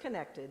sure it's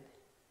connected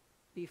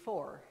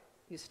before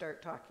you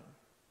start talking.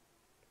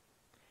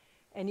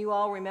 And you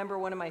all remember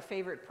one of my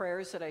favorite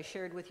prayers that I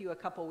shared with you a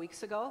couple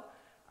weeks ago.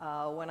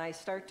 When I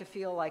start to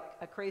feel like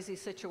a crazy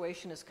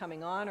situation is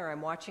coming on or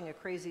I'm watching a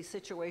crazy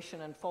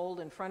situation unfold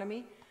in front of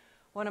me,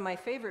 one of my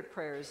favorite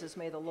prayers is,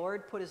 may the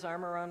Lord put his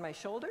arm around my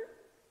shoulder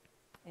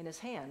and his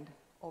hand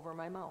over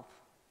my mouth.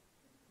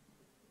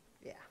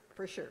 Yeah,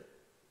 for sure.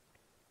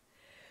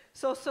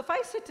 So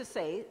suffice it to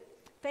say,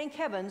 thank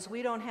heavens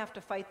we don't have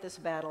to fight this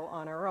battle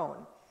on our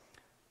own,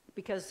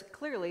 because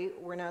clearly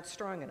we're not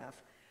strong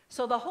enough.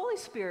 So the Holy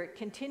Spirit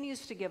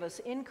continues to give us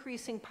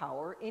increasing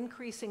power,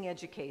 increasing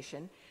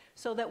education,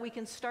 so that we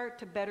can start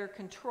to better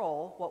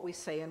control what we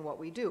say and what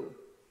we do.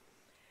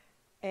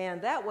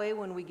 And that way,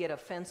 when we get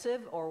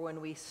offensive or when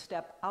we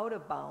step out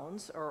of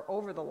bounds or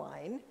over the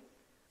line,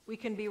 we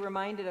can be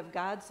reminded of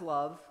God's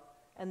love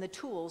and the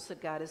tools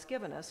that God has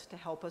given us to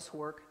help us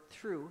work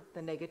through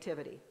the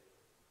negativity.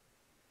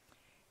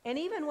 And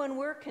even when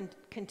we're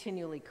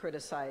continually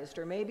criticized,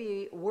 or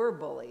maybe we're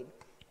bullied,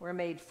 we're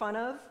made fun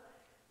of,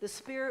 the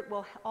Spirit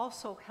will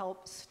also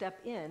help step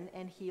in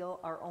and heal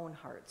our own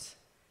hearts.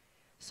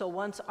 So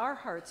once our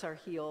hearts are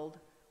healed,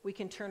 we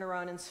can turn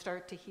around and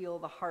start to heal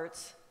the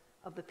hearts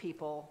of the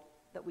people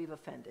that we've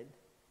offended.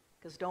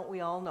 Because don't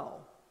we all know,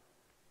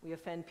 we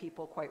offend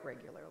people quite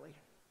regularly.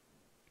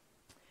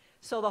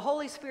 So the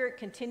Holy Spirit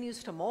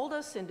continues to mold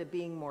us into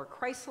being more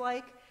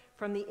Christ-like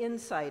from the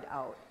inside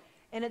out.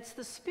 And it's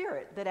the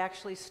Spirit that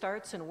actually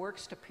starts and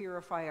works to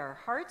purify our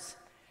hearts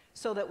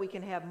so that we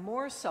can have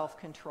more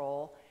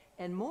self-control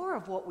and more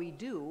of what we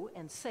do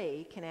and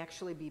say can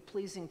actually be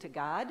pleasing to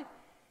God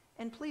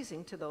and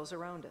pleasing to those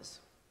around us.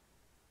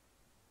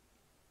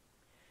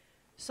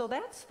 So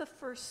that's the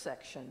first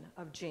section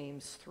of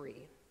James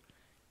 3.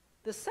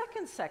 The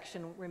second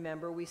section,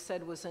 remember, we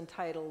said was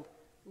entitled,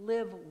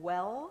 Live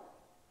Well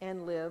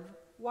and Live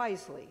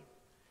Wisely.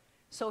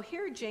 So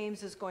here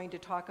James is going to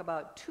talk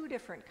about two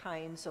different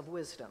kinds of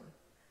wisdom.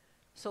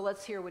 So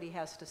let's hear what he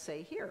has to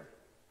say here.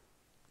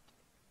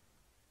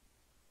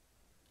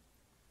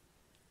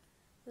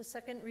 The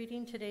second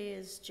reading today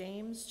is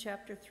James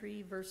chapter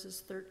 3,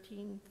 verses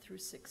 13 through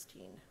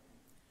 16.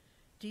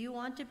 Do you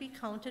want to be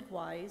counted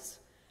wise,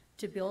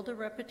 to build a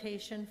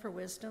reputation for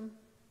wisdom?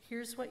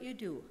 Here's what you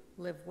do.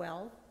 Live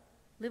well,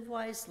 live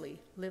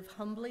wisely, live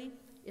humbly.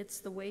 It's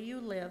the way you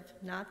live,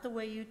 not the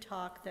way you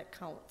talk, that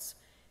counts.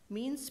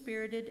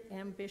 Mean-spirited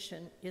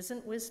ambition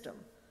isn't wisdom.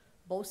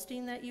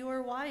 Boasting that you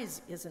are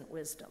wise isn't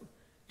wisdom.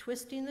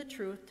 Twisting the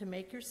truth to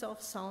make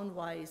yourself sound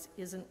wise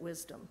isn't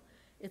wisdom.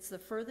 It's the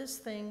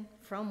furthest thing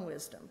from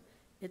wisdom.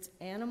 It's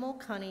animal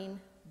cunning,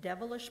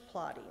 devilish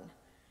plotting.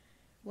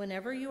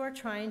 Whenever you are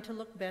trying to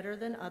look better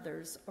than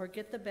others or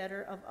get the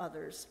better of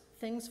others,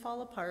 things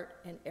fall apart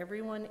and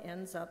everyone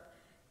ends up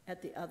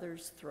at the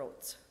other's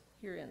throats.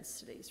 Here ends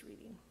today's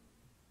reading.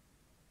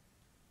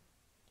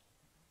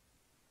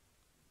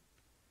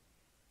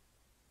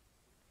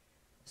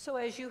 So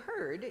as you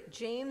heard,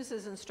 James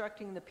is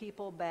instructing the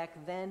people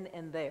back then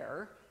and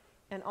there,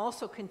 and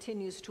also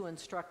continues to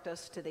instruct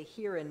us to the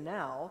here and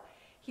now.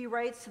 He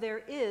writes,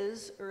 there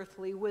is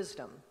earthly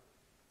wisdom.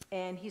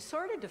 And he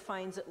sort of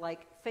defines it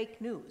like fake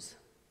news.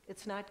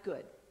 It's not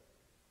good.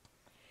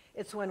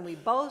 It's when we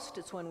boast,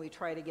 it's when we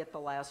try to get the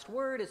last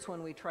word, it's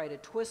when we try to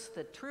twist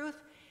the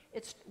truth,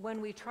 it's when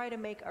we try to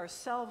make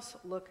ourselves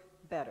look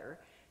better,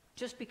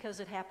 just because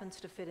it happens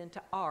to fit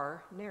into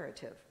our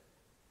narrative.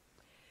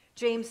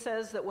 James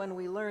says that when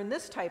we learn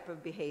this type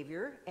of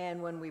behavior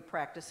and when we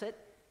practice it,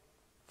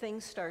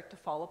 things start to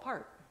fall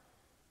apart.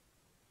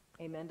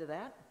 Amen to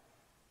that?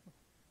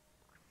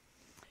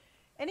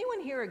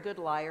 Anyone here a good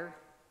liar?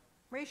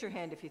 Raise your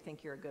hand if you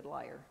think you're a good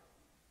liar.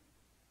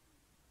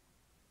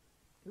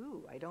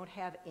 Ooh, I don't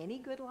have any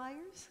good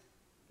liars?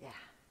 Yeah,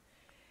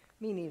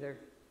 me neither.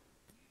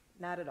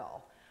 Not at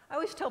all. I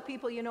always tell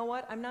people, you know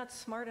what? I'm not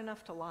smart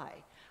enough to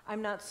lie.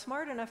 I'm not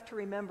smart enough to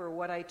remember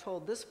what I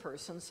told this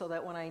person so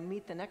that when I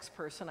meet the next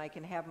person, I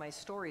can have my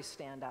story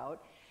stand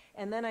out.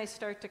 And then I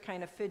start to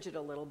kind of fidget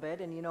a little bit.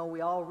 And you know,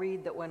 we all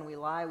read that when we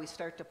lie, we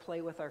start to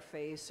play with our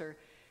face, or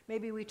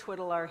maybe we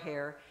twiddle our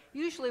hair.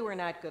 Usually we're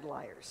not good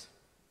liars.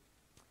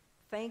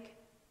 Thank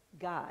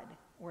God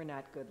we're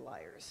not good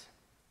liars.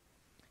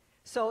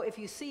 So if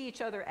you see each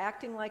other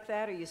acting like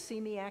that, or you see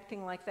me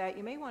acting like that,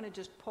 you may want to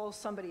just pull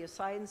somebody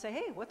aside and say,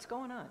 hey, what's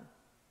going on?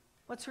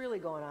 What's really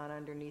going on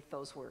underneath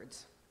those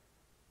words?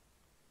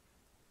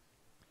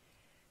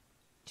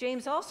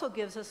 James also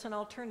gives us an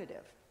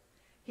alternative.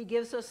 He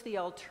gives us the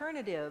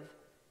alternative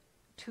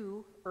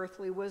to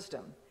earthly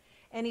wisdom.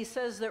 And he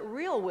says that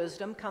real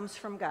wisdom comes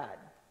from God.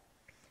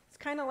 It's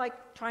kind of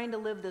like trying to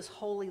live this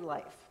holy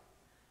life.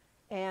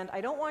 And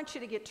I don't want you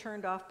to get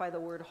turned off by the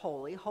word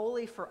holy.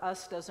 Holy for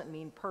us doesn't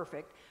mean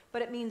perfect,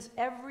 but it means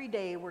every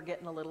day we're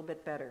getting a little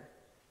bit better.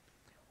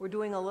 We're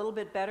doing a little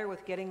bit better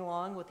with getting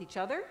along with each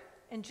other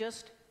and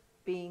just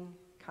being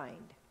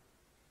kind.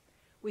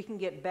 We can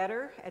get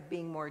better at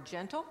being more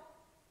gentle.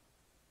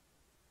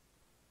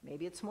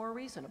 Maybe it's more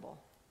reasonable.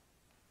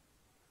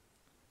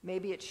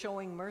 Maybe it's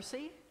showing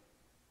mercy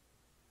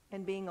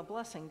and being a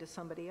blessing to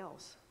somebody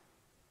else.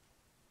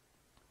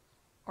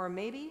 Or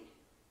maybe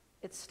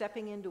it's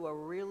stepping into a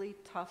really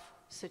tough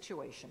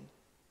situation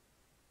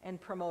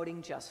and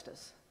promoting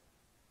justice.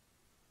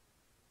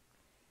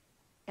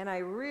 And I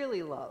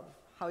really love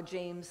how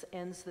James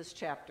ends this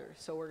chapter.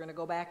 So we're going to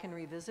go back and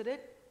revisit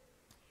it.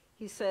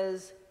 He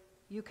says,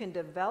 you can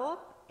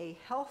develop a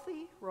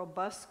healthy,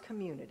 robust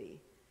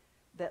community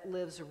that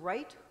lives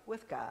right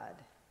with God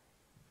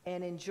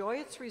and enjoy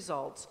its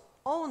results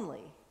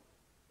only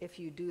if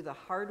you do the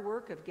hard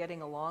work of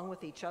getting along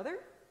with each other,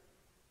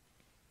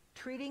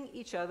 treating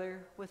each other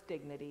with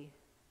dignity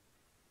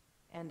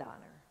and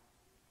honor.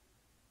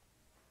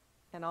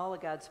 And all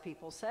of God's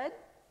people said,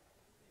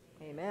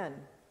 amen.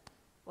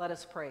 Let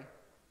us pray.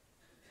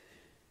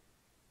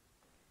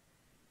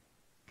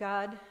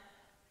 God,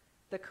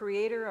 the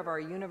creator of our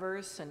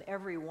universe and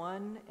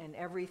everyone and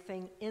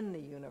everything in the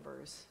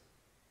universe,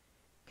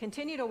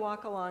 continue to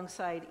walk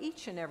alongside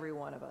each and every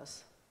one of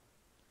us.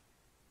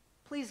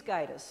 Please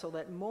guide us so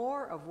that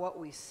more of what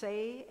we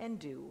say and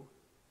do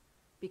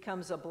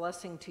becomes a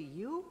blessing to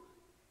you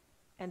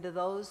and to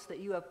those that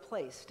you have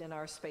placed in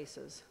our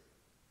spaces.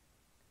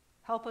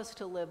 Help us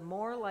to live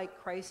more like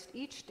Christ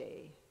each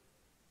day,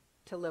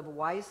 to live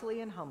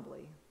wisely and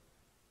humbly.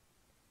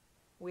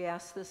 We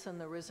ask this in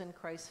the risen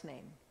Christ's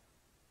name.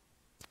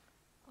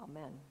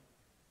 Amen.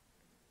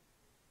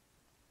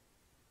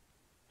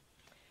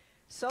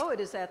 So it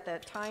is at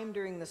that time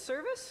during the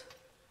service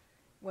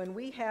when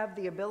we have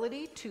the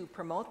ability to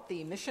promote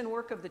the mission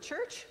work of the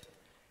church,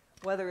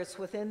 whether it's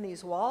within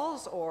these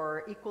walls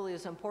or equally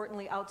as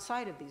importantly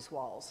outside of these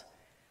walls.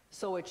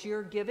 So it's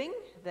your giving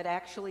that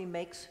actually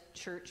makes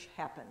church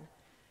happen.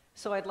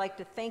 So I'd like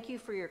to thank you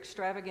for your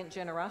extravagant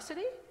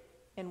generosity,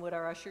 and would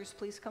our ushers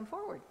please come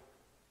forward?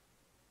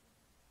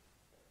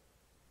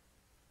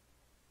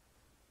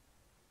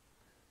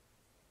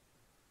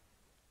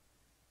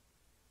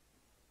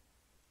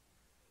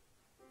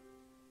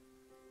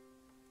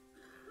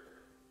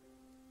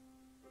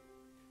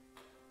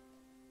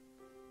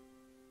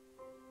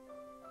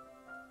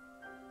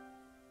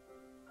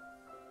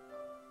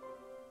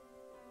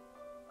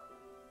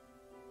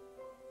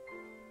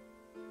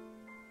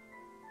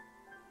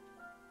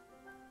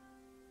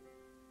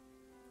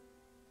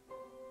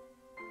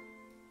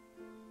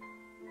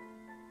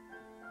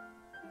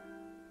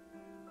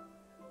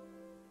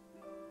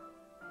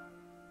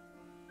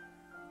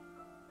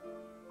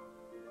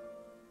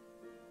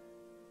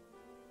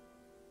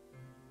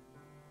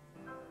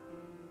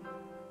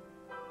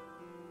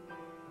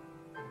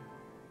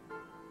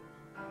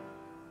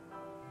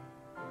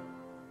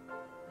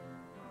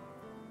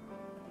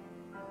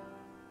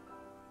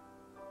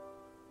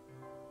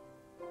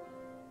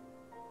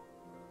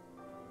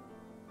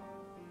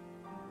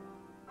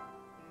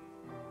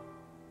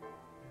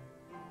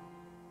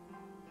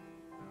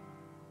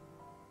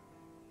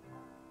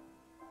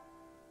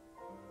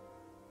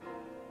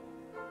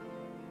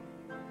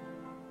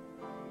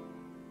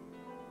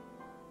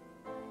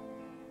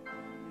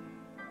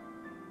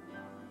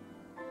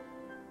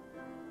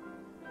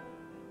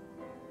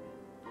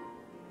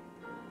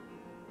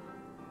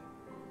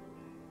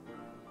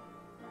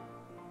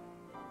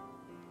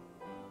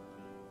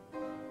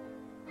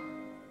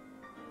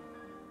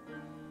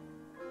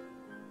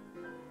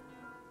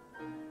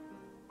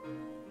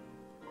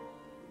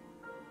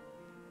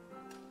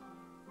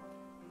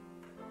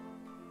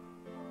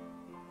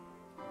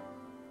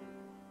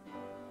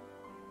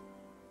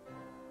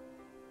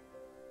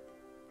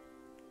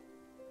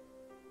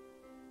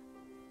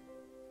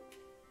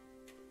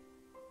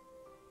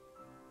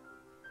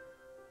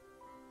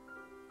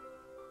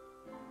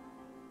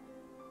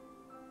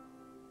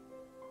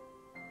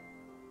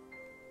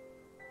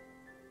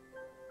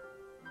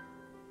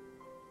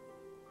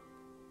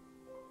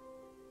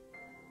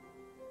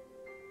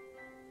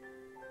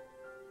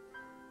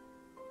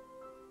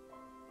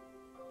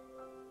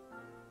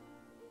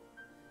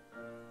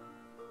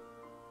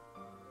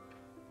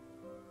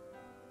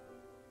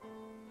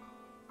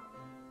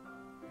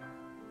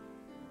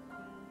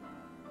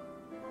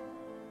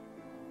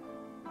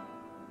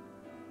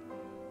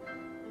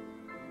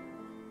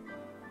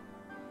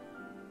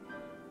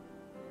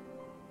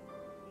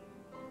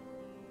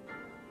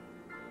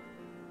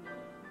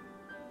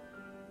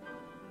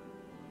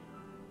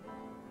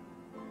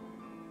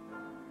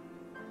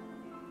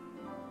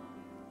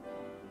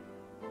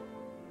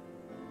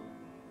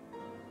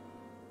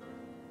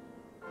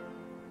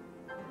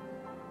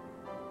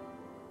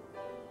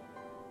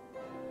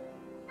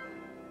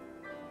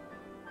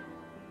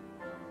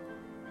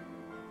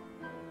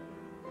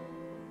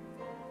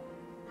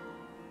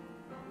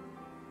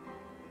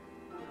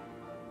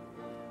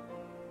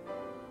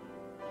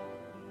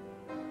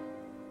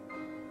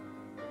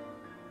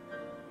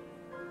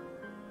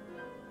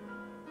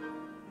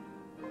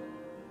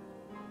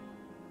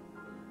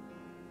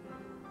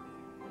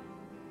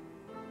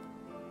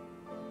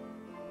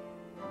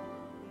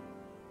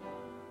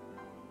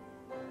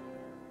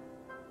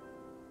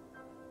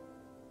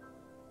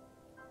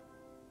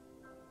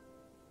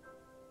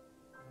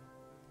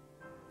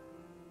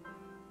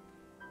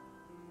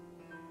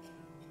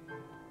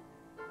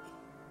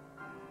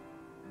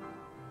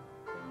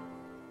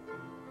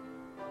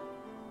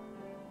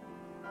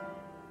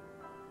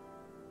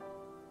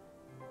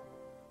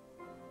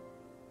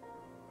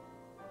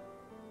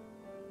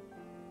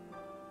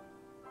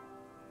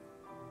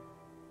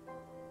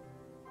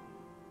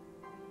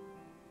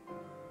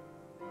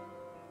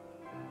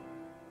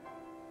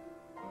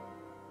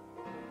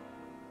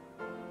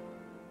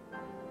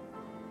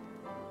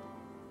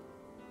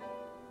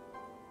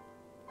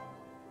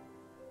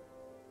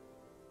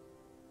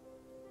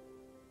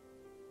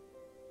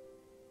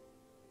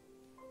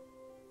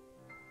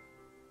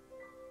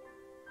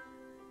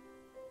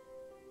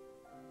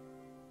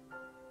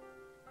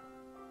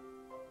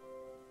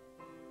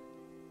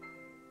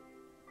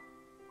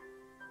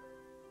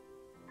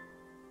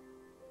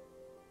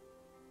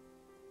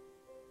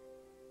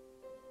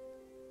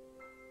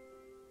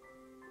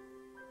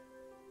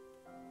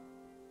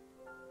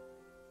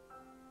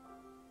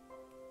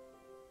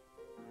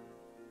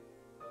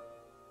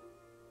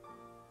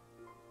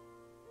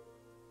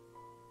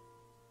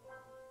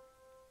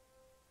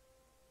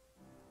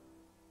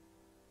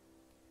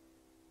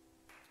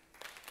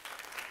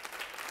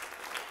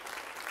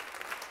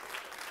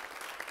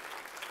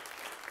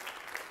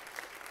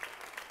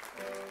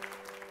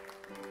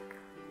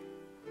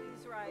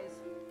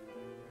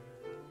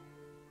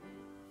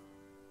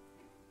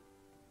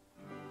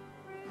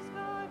 Praise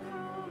God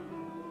from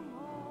whom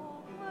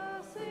all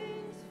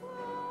blessings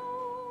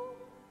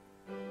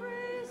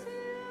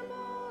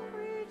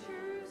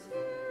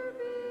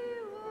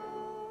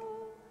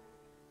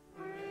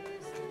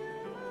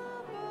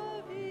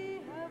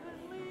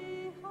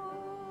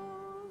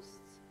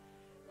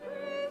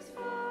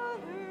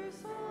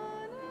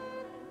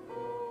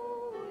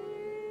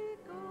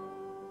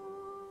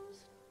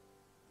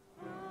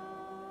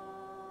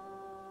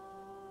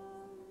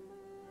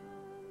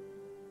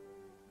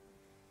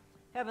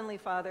Heavenly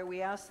Father,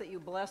 we ask that you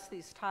bless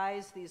these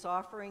tithes, these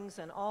offerings,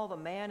 and all the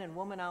man and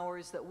woman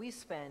hours that we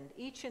spend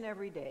each and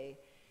every day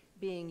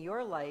being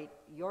your light,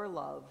 your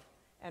love,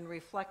 and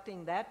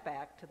reflecting that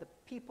back to the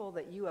people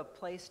that you have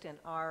placed in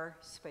our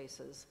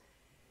spaces.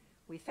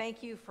 We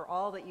thank you for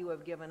all that you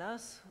have given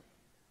us.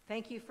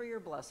 Thank you for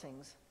your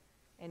blessings,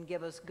 and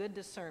give us good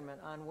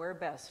discernment on where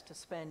best to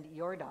spend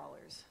your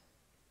dollars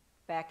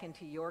back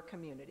into your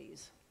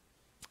communities.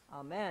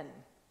 Amen.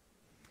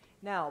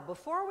 Now,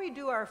 before we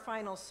do our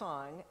final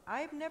song,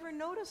 I've never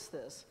noticed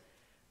this,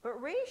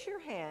 but raise your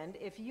hand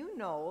if you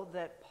know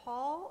that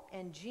Paul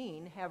and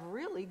Jean have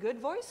really good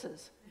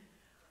voices.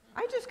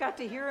 I just got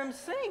to hear them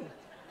sing.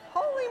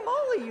 Holy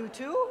moly, you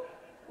two.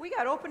 We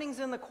got openings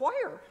in the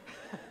choir.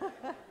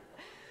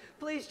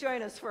 Please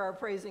join us for our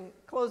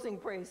closing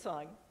praise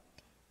song.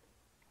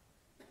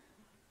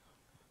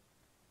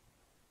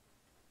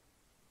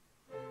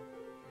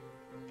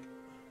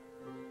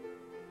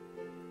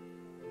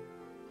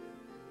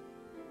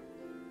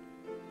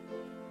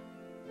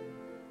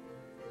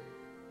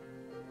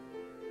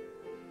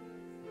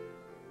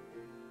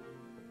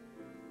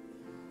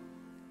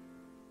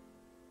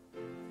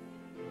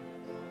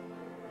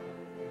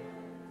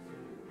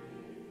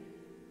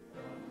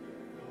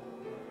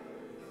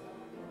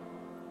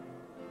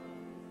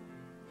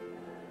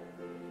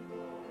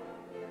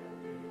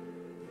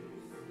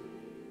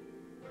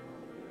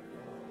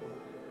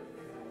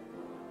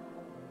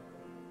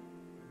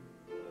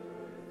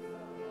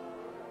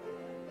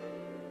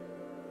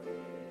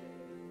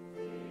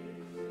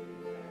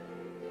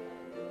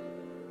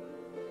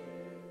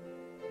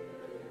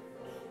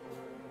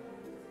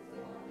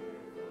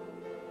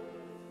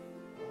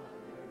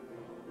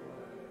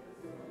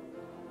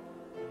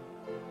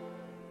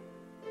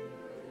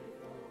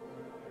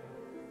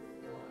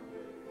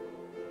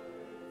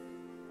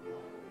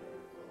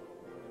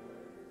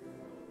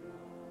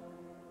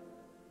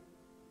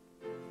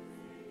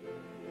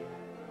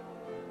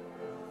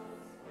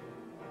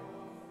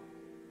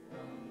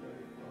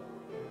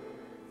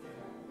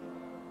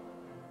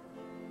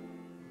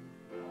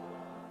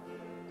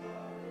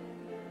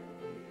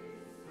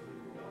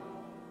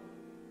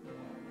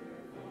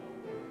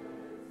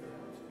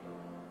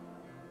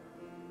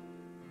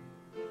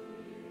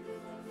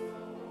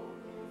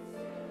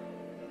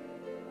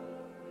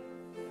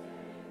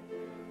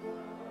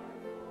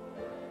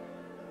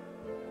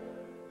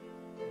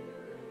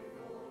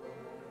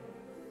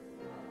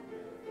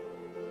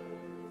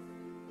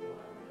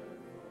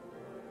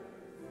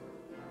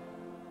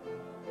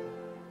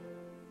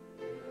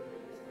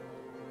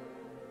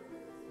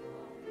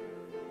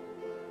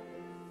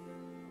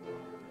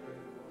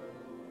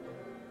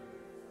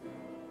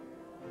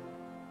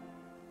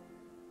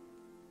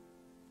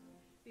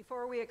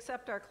 Before we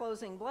accept our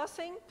closing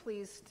blessing,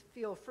 please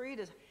feel free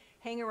to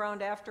hang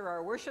around after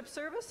our worship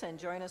service and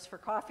join us for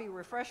coffee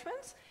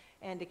refreshments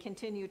and to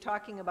continue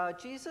talking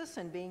about Jesus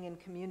and being in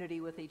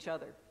community with each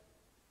other.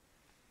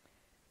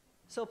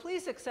 So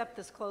please accept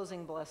this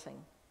closing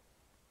blessing.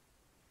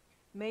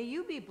 May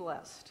you be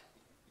blessed.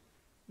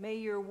 May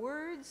your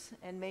words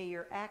and may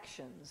your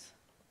actions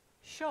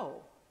show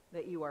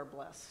that you are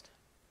blessed.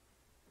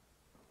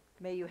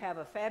 May you have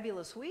a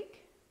fabulous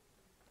week.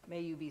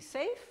 May you be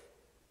safe.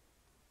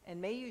 And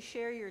may you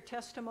share your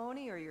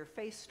testimony or your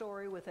faith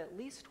story with at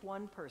least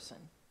one person.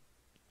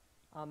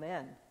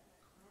 Amen.